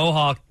a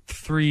mohawk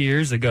 3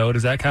 years ago.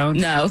 Does that count?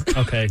 No.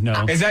 Okay,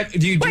 no. Is that?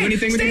 Do you do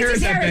anything with your hair? Or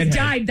is that bedhead?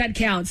 dyed. That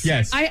counts.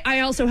 Yes. I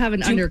also have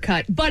an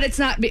undercut, but it's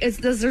not.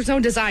 There's no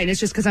design. It's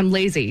just because I'm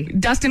lazy.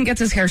 Dustin gets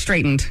his hair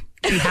straightened.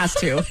 He has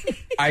to.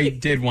 I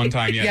did one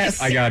time, yes.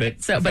 Yes. I got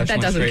it. So, but that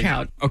Professional doesn't straight.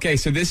 count. Okay,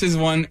 so this is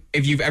one,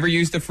 if you've ever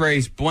used the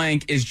phrase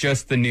blank is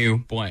just the new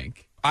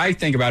blank. I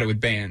think about it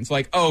with bands.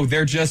 Like, oh,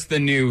 they're just the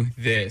new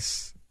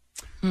this.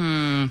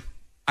 I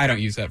don't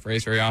use that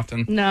phrase very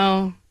often.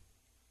 No.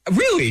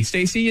 Really,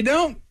 Stacey, you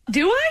don't?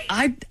 Do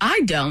I?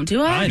 I don't.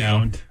 Do I? I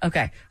don't.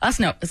 Okay. Us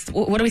know.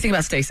 What do we think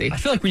about Stacey? I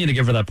feel like we need to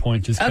give her that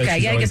point. Just 'cause Okay.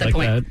 she's Yeah, I get always that like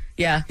point. that.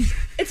 Yeah.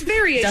 It's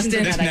variations Dustin,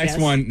 of This that, I next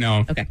guess. one,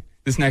 no. Okay.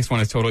 This next one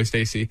is totally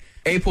Stacey.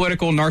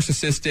 Apolitical,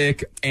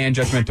 narcissistic, and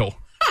judgmental.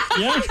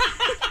 Yeah.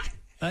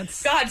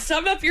 That's God,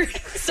 sum up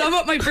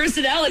my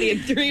personality in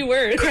 3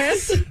 words.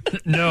 Chris?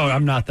 no,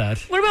 I'm not that.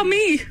 What about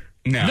me?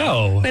 No.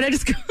 No. And I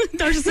just go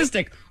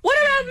narcissistic. What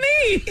about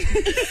me?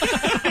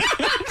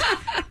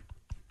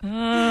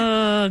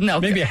 No.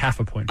 Maybe a half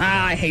a point.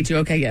 I hate you.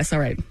 Okay, yes, all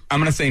right. I'm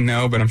going to say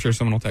no, but I'm sure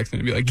someone will text me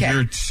and be like, Okay.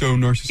 you're so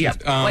narcissistic.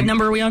 Yep. What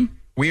number are we on?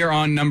 We are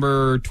on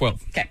number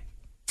 12. Okay.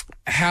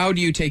 How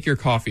do you take your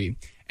coffee?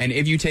 And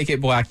if you take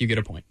it black, you get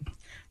a point.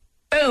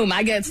 Boom.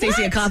 I get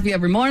Stacey a coffee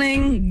every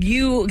morning.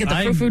 You get the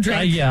frou-frou drink.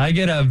 I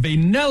get a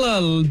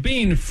vanilla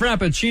bean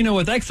frappuccino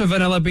with extra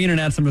vanilla bean and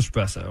add some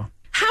espresso.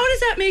 How does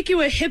that make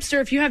you a hipster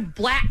if you have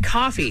black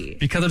coffee?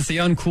 Because it's the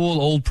uncool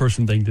old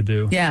person thing to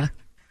do. Yeah.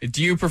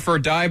 Do you prefer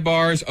dive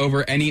bars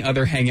over any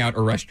other hangout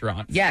or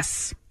restaurant?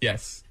 Yes.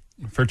 Yes.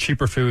 For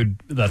cheaper food,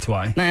 that's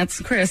why.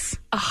 That's Chris.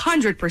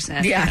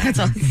 100%. Yeah, that's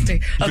all.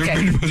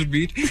 Okay. Buzzard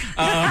Beach.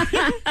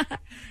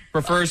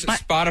 Prefers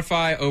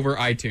Spotify over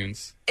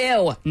iTunes.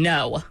 Ew.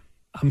 No.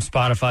 I'm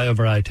Spotify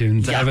over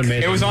iTunes. I haven't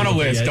made It was on a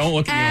list. yet. Don't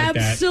look at me like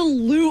that.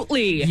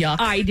 Absolutely. Yuck.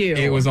 I do.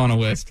 It was on a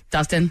list.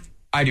 Dustin?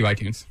 I do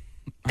iTunes.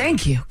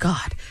 Thank you.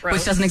 God. Gross.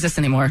 Which doesn't exist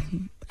anymore.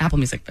 Apple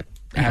Music, but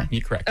anyway.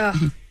 You're correct.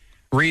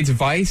 Reads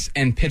Vice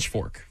and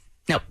Pitchfork.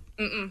 Nope.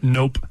 Nope.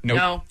 Nope.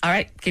 No. All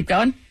right. Keep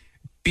going.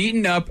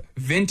 Beaten up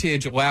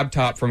vintage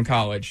laptop from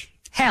college.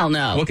 Hell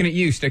no. Looking at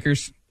you,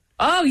 stickers.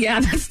 Oh, yeah.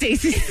 That's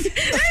Stacey's.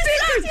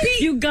 Stickers.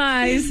 You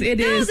guys, it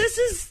No, is. this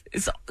is.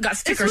 It's got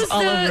stickers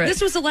all over it.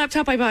 This was the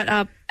laptop I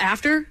bought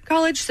after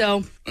college,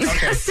 so.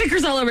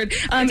 Stickers all over it.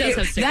 does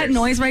have stickers. That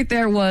noise right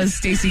there was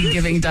Stacey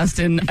giving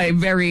Dustin a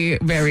very,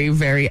 very,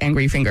 very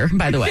angry finger,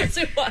 by the way. Yes,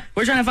 it was.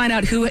 We're trying to find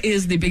out who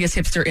is the biggest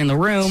hipster in the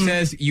room.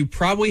 Says you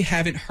probably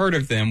haven't heard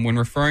of them when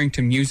referring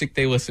to music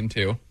they listen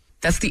to.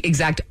 That's the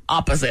exact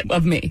opposite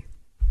of me.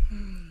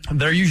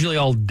 They're usually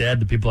all dead,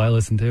 the people I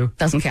listen to.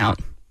 Doesn't count.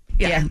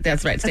 Yeah,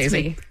 that's right, That's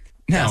Stacey. me.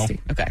 No. Dusty.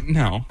 Okay.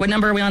 No. What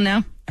number are we on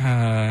now?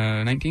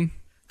 19.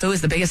 Who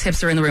is the biggest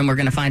hipster in the room? We're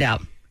going to find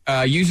out.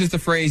 Uses the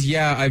phrase,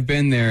 yeah, I've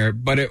been there,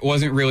 but it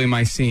wasn't really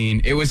my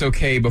scene. It was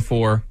okay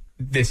before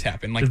this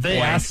happened. Like, Did they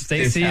blank, ask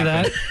this Stacey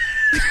that? happened.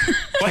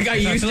 Like, I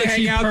used feel to like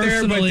she hang out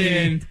there, but personally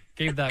then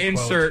gave that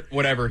insert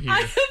whatever here.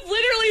 I have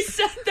literally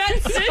said that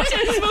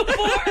sentence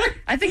before.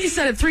 I think you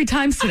said it 3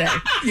 times today.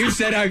 You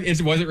said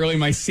it wasn't really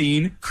my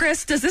scene.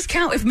 Chris, does this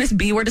count if Miss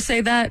B were to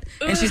say that?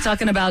 And she's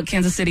talking about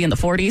Kansas City in the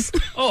 40s?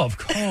 Oh, of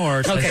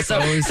course. Okay,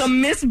 so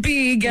Miss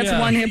B gets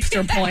 1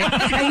 hipster point,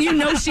 and you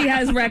know she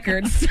has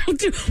records.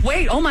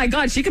 Wait, oh my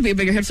God, she could be a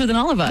bigger hipster than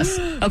all of us.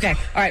 Okay,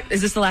 all right,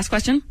 is this the last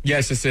question?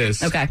 Yes, this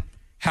is. Okay.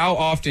 How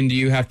often do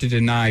you have to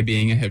deny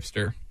being a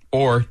hipster?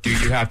 Or do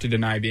you have to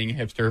deny being a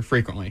hipster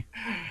frequently?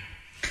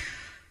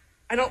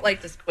 I don't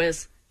like this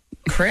quiz.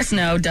 Chris,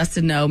 no.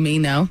 Dustin, no. Me,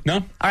 no. No.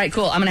 All right,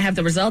 cool. I'm going to have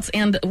the results,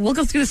 and we'll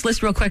go through this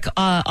list real quick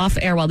off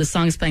air while this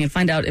song is playing and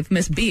find out if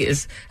Miss B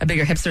is a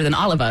bigger hipster than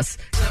all of us.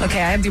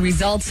 Okay, I have the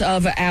results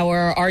of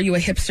our Are You a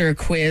Hipster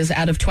quiz.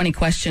 Out of 20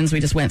 questions,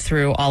 we just went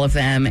through all of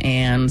them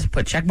and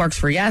put check marks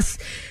for yes.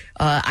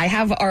 I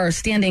have our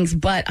standings,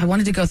 but I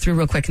wanted to go through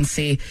real quick and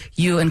see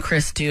you and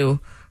Chris do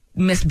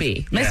Miss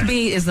B. Miss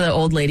B is the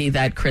old lady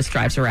that Chris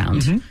drives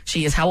around. Mm-hmm.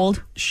 She is how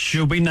old?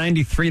 She'll be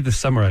 93 this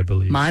summer, I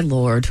believe. My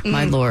Lord. Born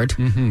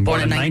in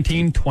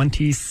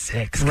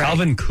 1926. Right.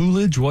 Calvin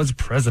Coolidge was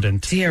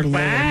president. Dear Lord.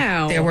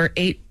 Wow. There were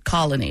 8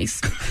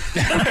 colonies.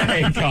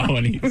 8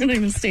 colonies. We're not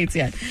even states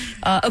yet.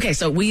 Okay,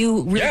 so will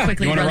you really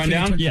quickly you want to run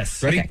down?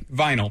 Yes. Ready? Okay.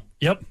 Vinyl.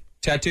 Yep.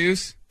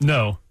 Tattoos.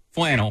 No.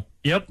 Flannel.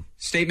 Yep.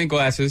 Statement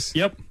glasses.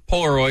 Yep.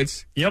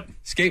 Polaroids. Yep.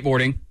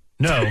 Skateboarding.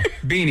 No.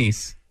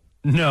 Beanies.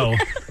 No.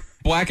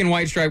 Black and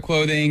white striped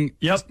clothing.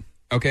 Yep.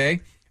 Okay.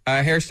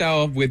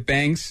 Hairstyle with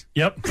bangs.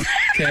 Yep.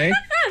 Okay.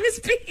 Miss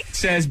B.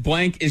 Says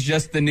blank is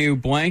just the new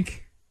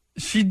blank.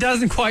 She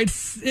doesn't quite.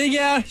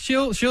 Yeah,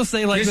 she'll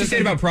say like. Does she say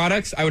it about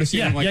products? I would assume.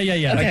 Yeah, like, yeah.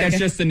 Like Okay, that's okay.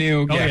 just the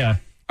new. Oh yeah.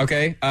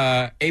 Okay.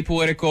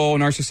 Apolitical,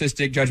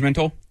 narcissistic,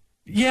 judgmental.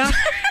 Yeah.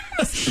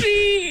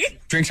 She.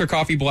 Drinks her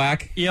coffee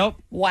black. Yep.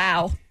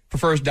 Wow.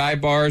 Prefers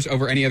dive bars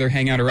over any other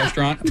hangout or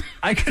restaurant.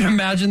 I could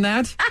imagine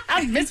that.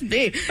 Miss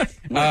B.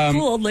 What a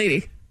cool old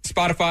lady.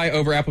 Spotify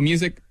over Apple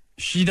Music.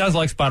 She does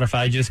like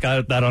Spotify. Just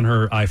got that on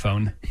her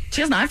iPhone.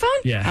 She has an iPhone?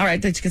 Yeah. All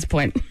right, that gets a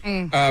point.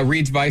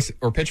 Reads Vice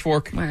or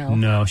Pitchfork. Wow.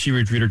 No, she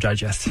reads Reader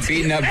Digest.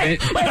 Beaten up.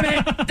 Wait a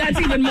minute. That's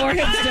even more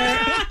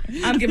hipster.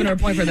 I'm giving her a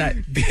point for that.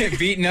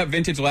 Beaten up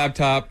vintage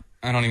laptop.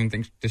 I don't even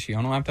think. Does she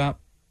own a laptop?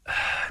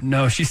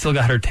 No, she still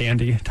got her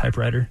Tandy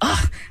typewriter.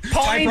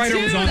 Typewriter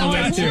was on the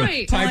list too.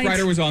 Point.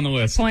 Typewriter was on the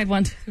list. Point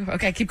 1, 2.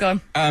 Okay, keep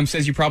going.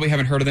 Says you probably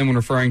haven't heard of them when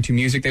referring to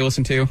music they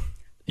listen to.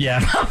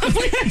 Yeah.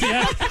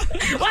 Yeah.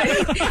 Why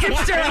does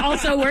hipster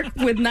also work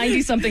with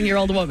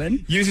 90-something-year-old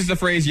woman? Uses the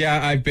phrase,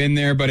 yeah, I've been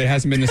there, but it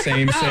hasn't been the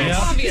same since.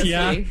 Obviously.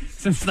 Yeah.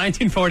 Since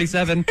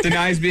 1947.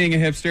 Denies being a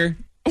hipster.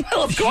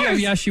 Well, of course.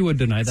 Yeah, she would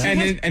deny that.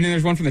 And then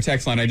there's one from the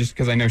text line,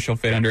 because I know she'll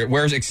fit under it.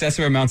 Wears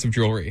excessive amounts of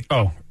jewelry.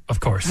 Oh,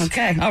 of course.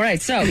 Okay, all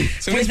right, so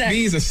So with Miss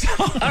B is a song.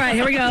 all right,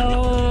 here we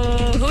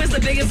go. Who is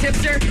the biggest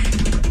hipster?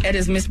 It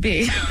is Miss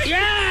B.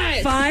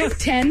 Yes! 5,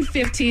 10,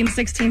 15,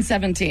 16,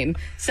 17.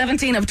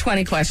 17 of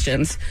 20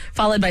 questions,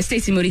 followed by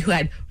Stacey Moody, who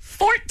had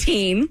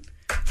 14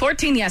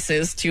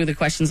 yeses to the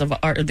questions of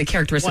the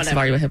characteristics of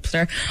Are You a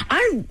Hipster?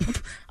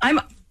 I'm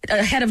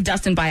ahead of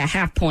Dustin by a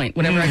half point,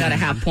 whatever I got a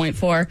half point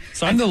for.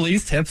 So I'm the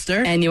least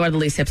hipster? And you are the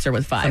least hipster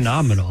with 5.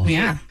 Phenomenal.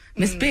 Yeah.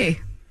 Miss B.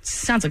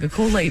 Sounds like a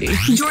cool lady.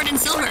 Jordan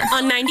Silver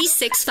on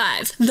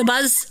 96.5 The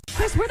Buzz.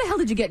 Chris, where the hell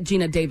did you get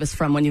Gina Davis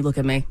from when you look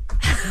at me?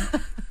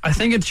 I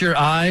think it's your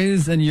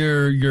eyes and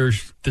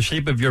the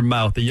shape of your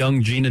mouth. The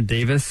young Gina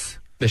Davis.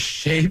 The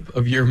shape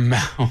of your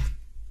mouth.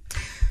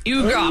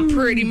 You got a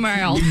pretty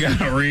mouth. You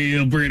got a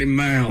real pretty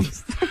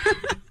mouth.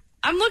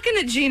 I'm looking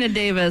at Gina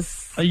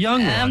Davis. A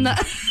young one.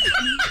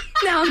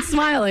 Now I'm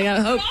smiling. I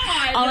hope.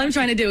 All I'm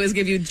trying to do is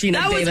give you Gina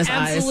That Davis was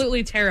eyes.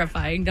 absolutely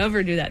terrifying.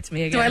 Never do that to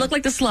me again. Do I look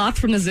like the sloth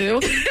from the zoo?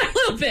 a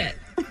little bit?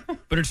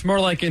 But it's more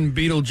like in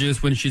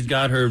Beetlejuice when she's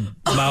got her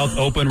mouth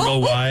open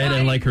real wide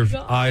and like her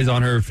eyes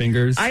on her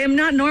fingers. I am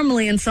not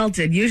normally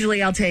insulted.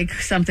 Usually I'll take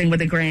something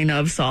with a grain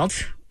of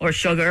salt or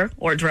sugar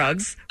or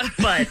drugs.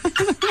 But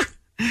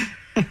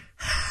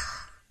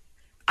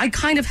I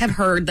kind of have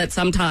heard that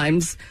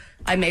sometimes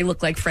I may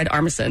look like Fred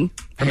Armisen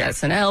from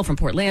SNL, from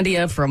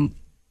Portlandia, from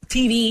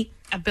TV.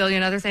 A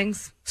billion other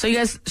things. So you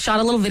guys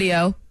shot a little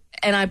video,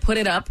 and I put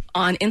it up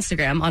on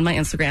Instagram, on my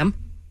Instagram.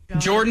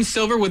 Jordan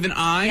Silver with an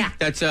I. Yeah.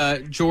 That's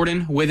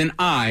Jordan with an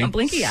I. A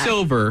blinky eye.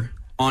 Silver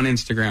on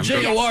Instagram.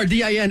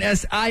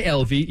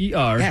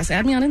 JORDINSILVER. Yes,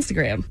 add me on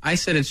Instagram. I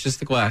said it's just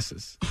the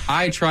glasses.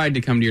 I tried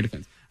to come to your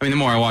defense. I mean, the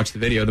more I watch the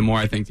video, the more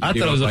I think that I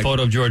you thought it was a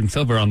photo of Jordan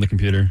Silver on the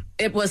computer.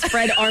 It was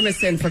Fred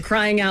Armisen, for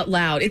crying out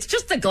loud. It's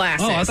just the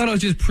glasses. Oh, I thought it was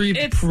just pre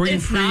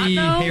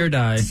hair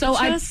dye. So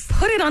I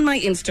put it on my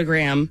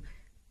Instagram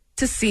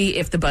to see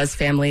if the Buzz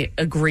family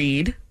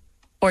agreed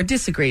or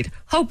disagreed,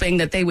 hoping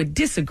that they would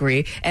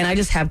disagree, and I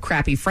just have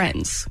crappy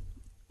friends.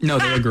 No,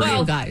 they agree.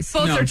 Real guys.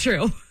 Both are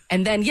true.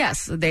 And then,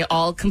 yes, they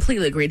all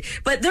completely agreed.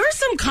 But there were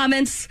some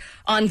comments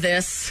on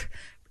this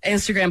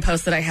Instagram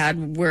post that I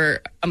had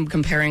where I'm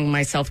comparing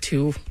myself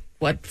to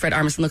what Fred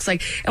Armisen looks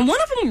like. And one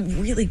of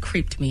them really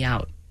creeped me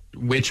out.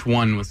 Which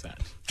one was that?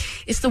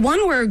 It's the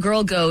one where a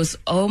girl goes,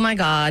 "Oh my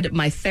God,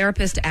 my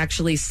therapist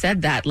actually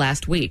said that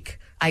last week.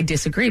 I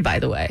disagree, by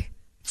the way."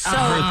 So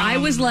I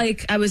was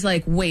like,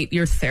 wait,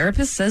 your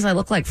therapist says I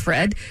look like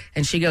Fred?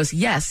 And she goes,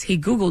 yes, he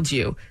Googled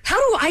you. How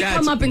do I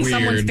come up in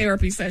someone's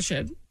therapy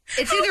session?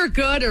 It's either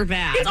good or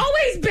bad. It's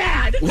always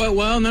bad.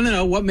 Well,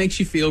 no. What makes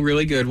you feel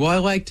really good? Well, I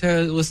like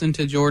to listen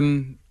to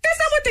Jordan. That's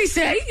not what they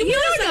say. You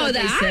don't know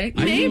that.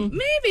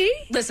 Maybe.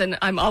 Listen,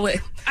 I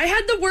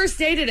had the worst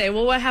day today.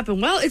 Well, what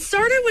happened? Well, it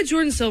started with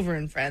Jordan Silver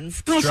and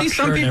friends. Well, see,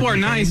 some people are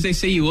nice. They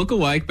say you look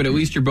alike, but at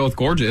least you're both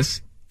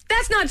gorgeous.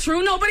 That's not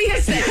true. Nobody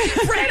has said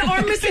Fred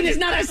Armisen is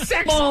not a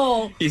sex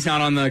ball. He's not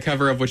on the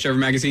cover of whichever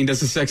magazine does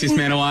the sexiest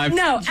man alive.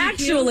 No,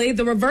 actually,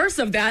 the reverse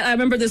of that. I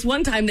remember this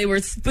one time they were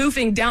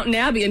spoofing Downton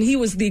Abbey, and he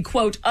was the,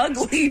 quote,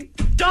 ugly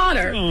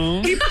daughter.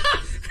 He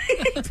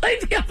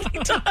played the ugly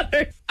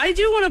daughter. I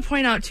do want to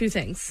point out two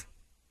things.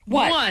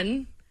 What?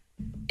 One,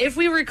 if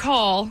we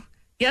recall,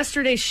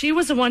 yesterday she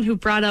was the one who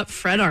brought up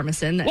Fred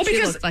Armisen. Well, she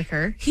because looked like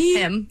her.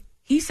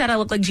 He said I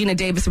look like Gina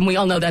Davis, and we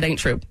all know that ain't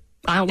true.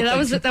 That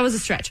was a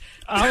stretch.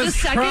 I was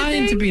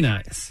trying to be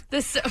nice.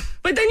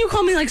 But then you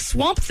call me like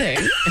Swamp Thing.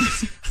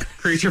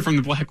 Creature from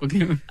the Black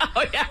Lagoon.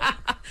 Oh, yeah.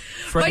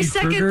 Freddy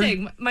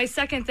Krueger? My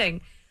second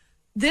thing.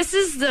 This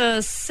is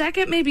the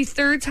second, maybe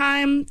third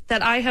time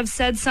that I have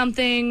said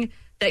something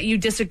that you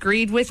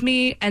disagreed with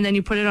me, and then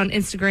you put it on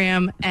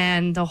Instagram,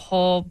 and the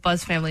whole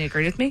Buzz family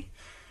agreed with me.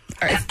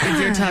 All right, if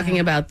you're talking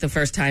about the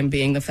first time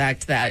being the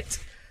fact that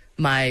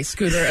my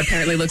scooter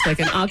apparently looks like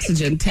an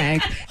oxygen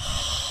tank.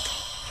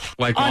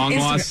 Like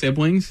long-lost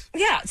siblings?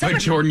 Yeah. But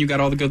Jordan, you got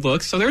all the good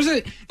looks. So there's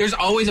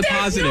always a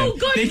positive. No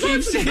good they keep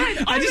looks, saying,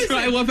 Fred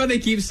I love how they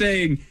keep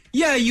saying,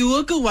 yeah, you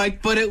look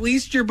alike, but at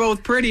least you're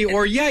both pretty.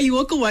 Or, yeah, you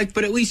look alike,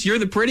 but at least you're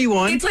the pretty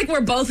one. It's like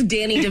we're both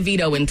Danny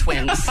DeVito in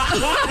Twins.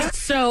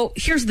 So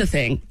here's the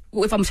thing.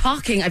 If I'm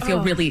talking, I feel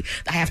I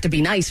have to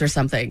be nice or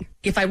something.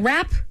 If I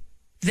rap,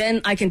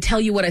 then I can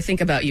tell you what I think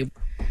about you.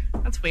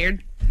 That's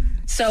weird.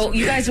 So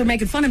you guys were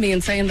making fun of me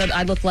and saying that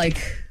I look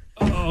like...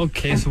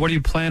 Okay, so what are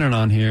you planning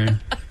on here?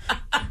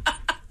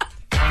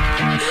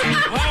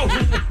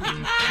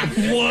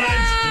 What?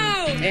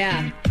 No!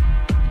 Yeah.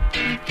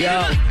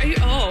 Yo.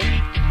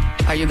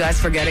 Are you guys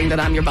forgetting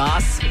that I'm your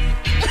boss?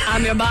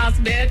 I'm your boss,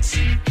 bitch.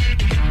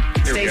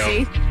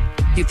 Stacey, do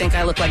you think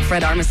I look like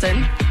Fred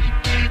Armisen?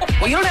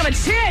 Well, you don't have a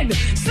chin.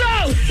 So,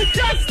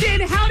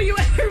 Dustin, how do you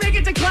ever make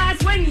it to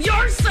class when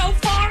you're so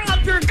far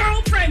up your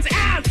girlfriend's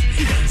ass?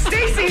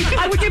 Stacey,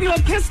 I would give you a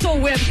pistol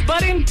whip,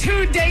 but in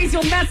 2 days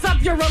you'll mess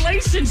up your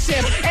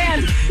relationship.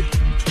 And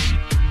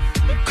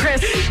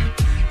Chris,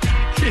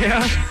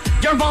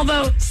 your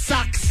Volvo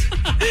sucks.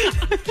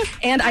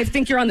 And I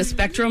think you're on the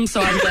spectrum,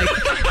 so I'm like,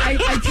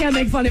 I can't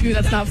make fun of you.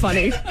 That's not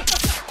funny.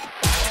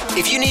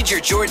 If you need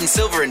your Jordan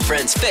Silver and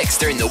Friends fix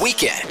during the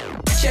weekend,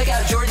 check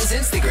out Jordan's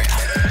Instagram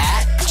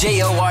at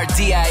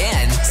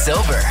JORDIN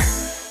Silver.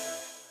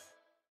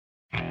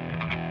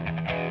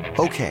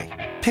 Okay,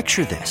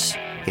 picture this.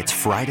 It's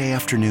Friday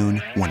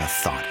afternoon when a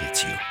thought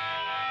hits you.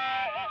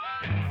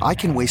 I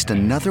can waste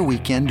another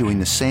weekend doing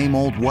the same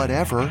old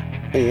whatever,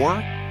 or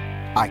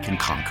I can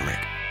conquer it.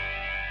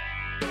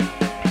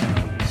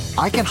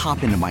 I can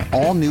hop into my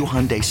all-new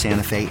Hyundai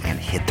Santa Fe and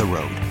hit the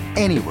road.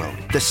 Any road.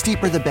 The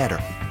steeper, the better.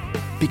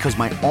 Because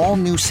my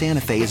all-new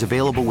Santa Fe is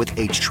available with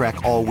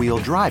H-Track all-wheel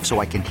drive, so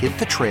I can hit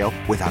the trail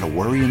without a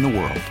worry in the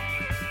world.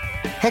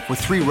 Heck, with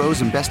 3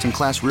 rows and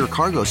best-in-class rear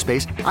cargo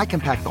space, I can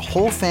pack the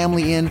whole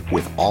family in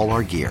with all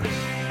our gear.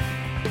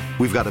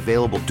 We've got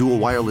available dual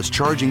wireless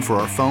charging for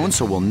our phones,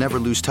 so we'll never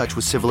lose touch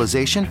with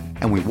civilization,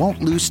 and we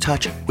won't lose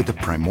touch with the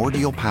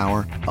primordial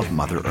power of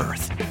Mother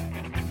Earth.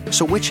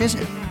 So which is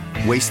it?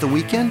 Waste the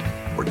weekend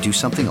or do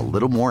something a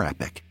little more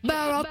epic?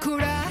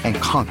 And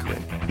conquer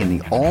it in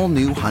the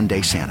all-new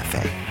Hyundai Santa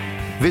Fe.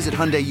 Visit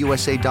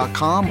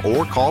HyundaiUSA.com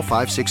or call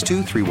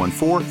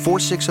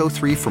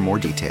 562-314-4603 for more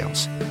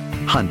details.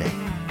 Hyundai,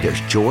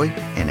 there's joy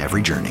in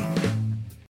every journey.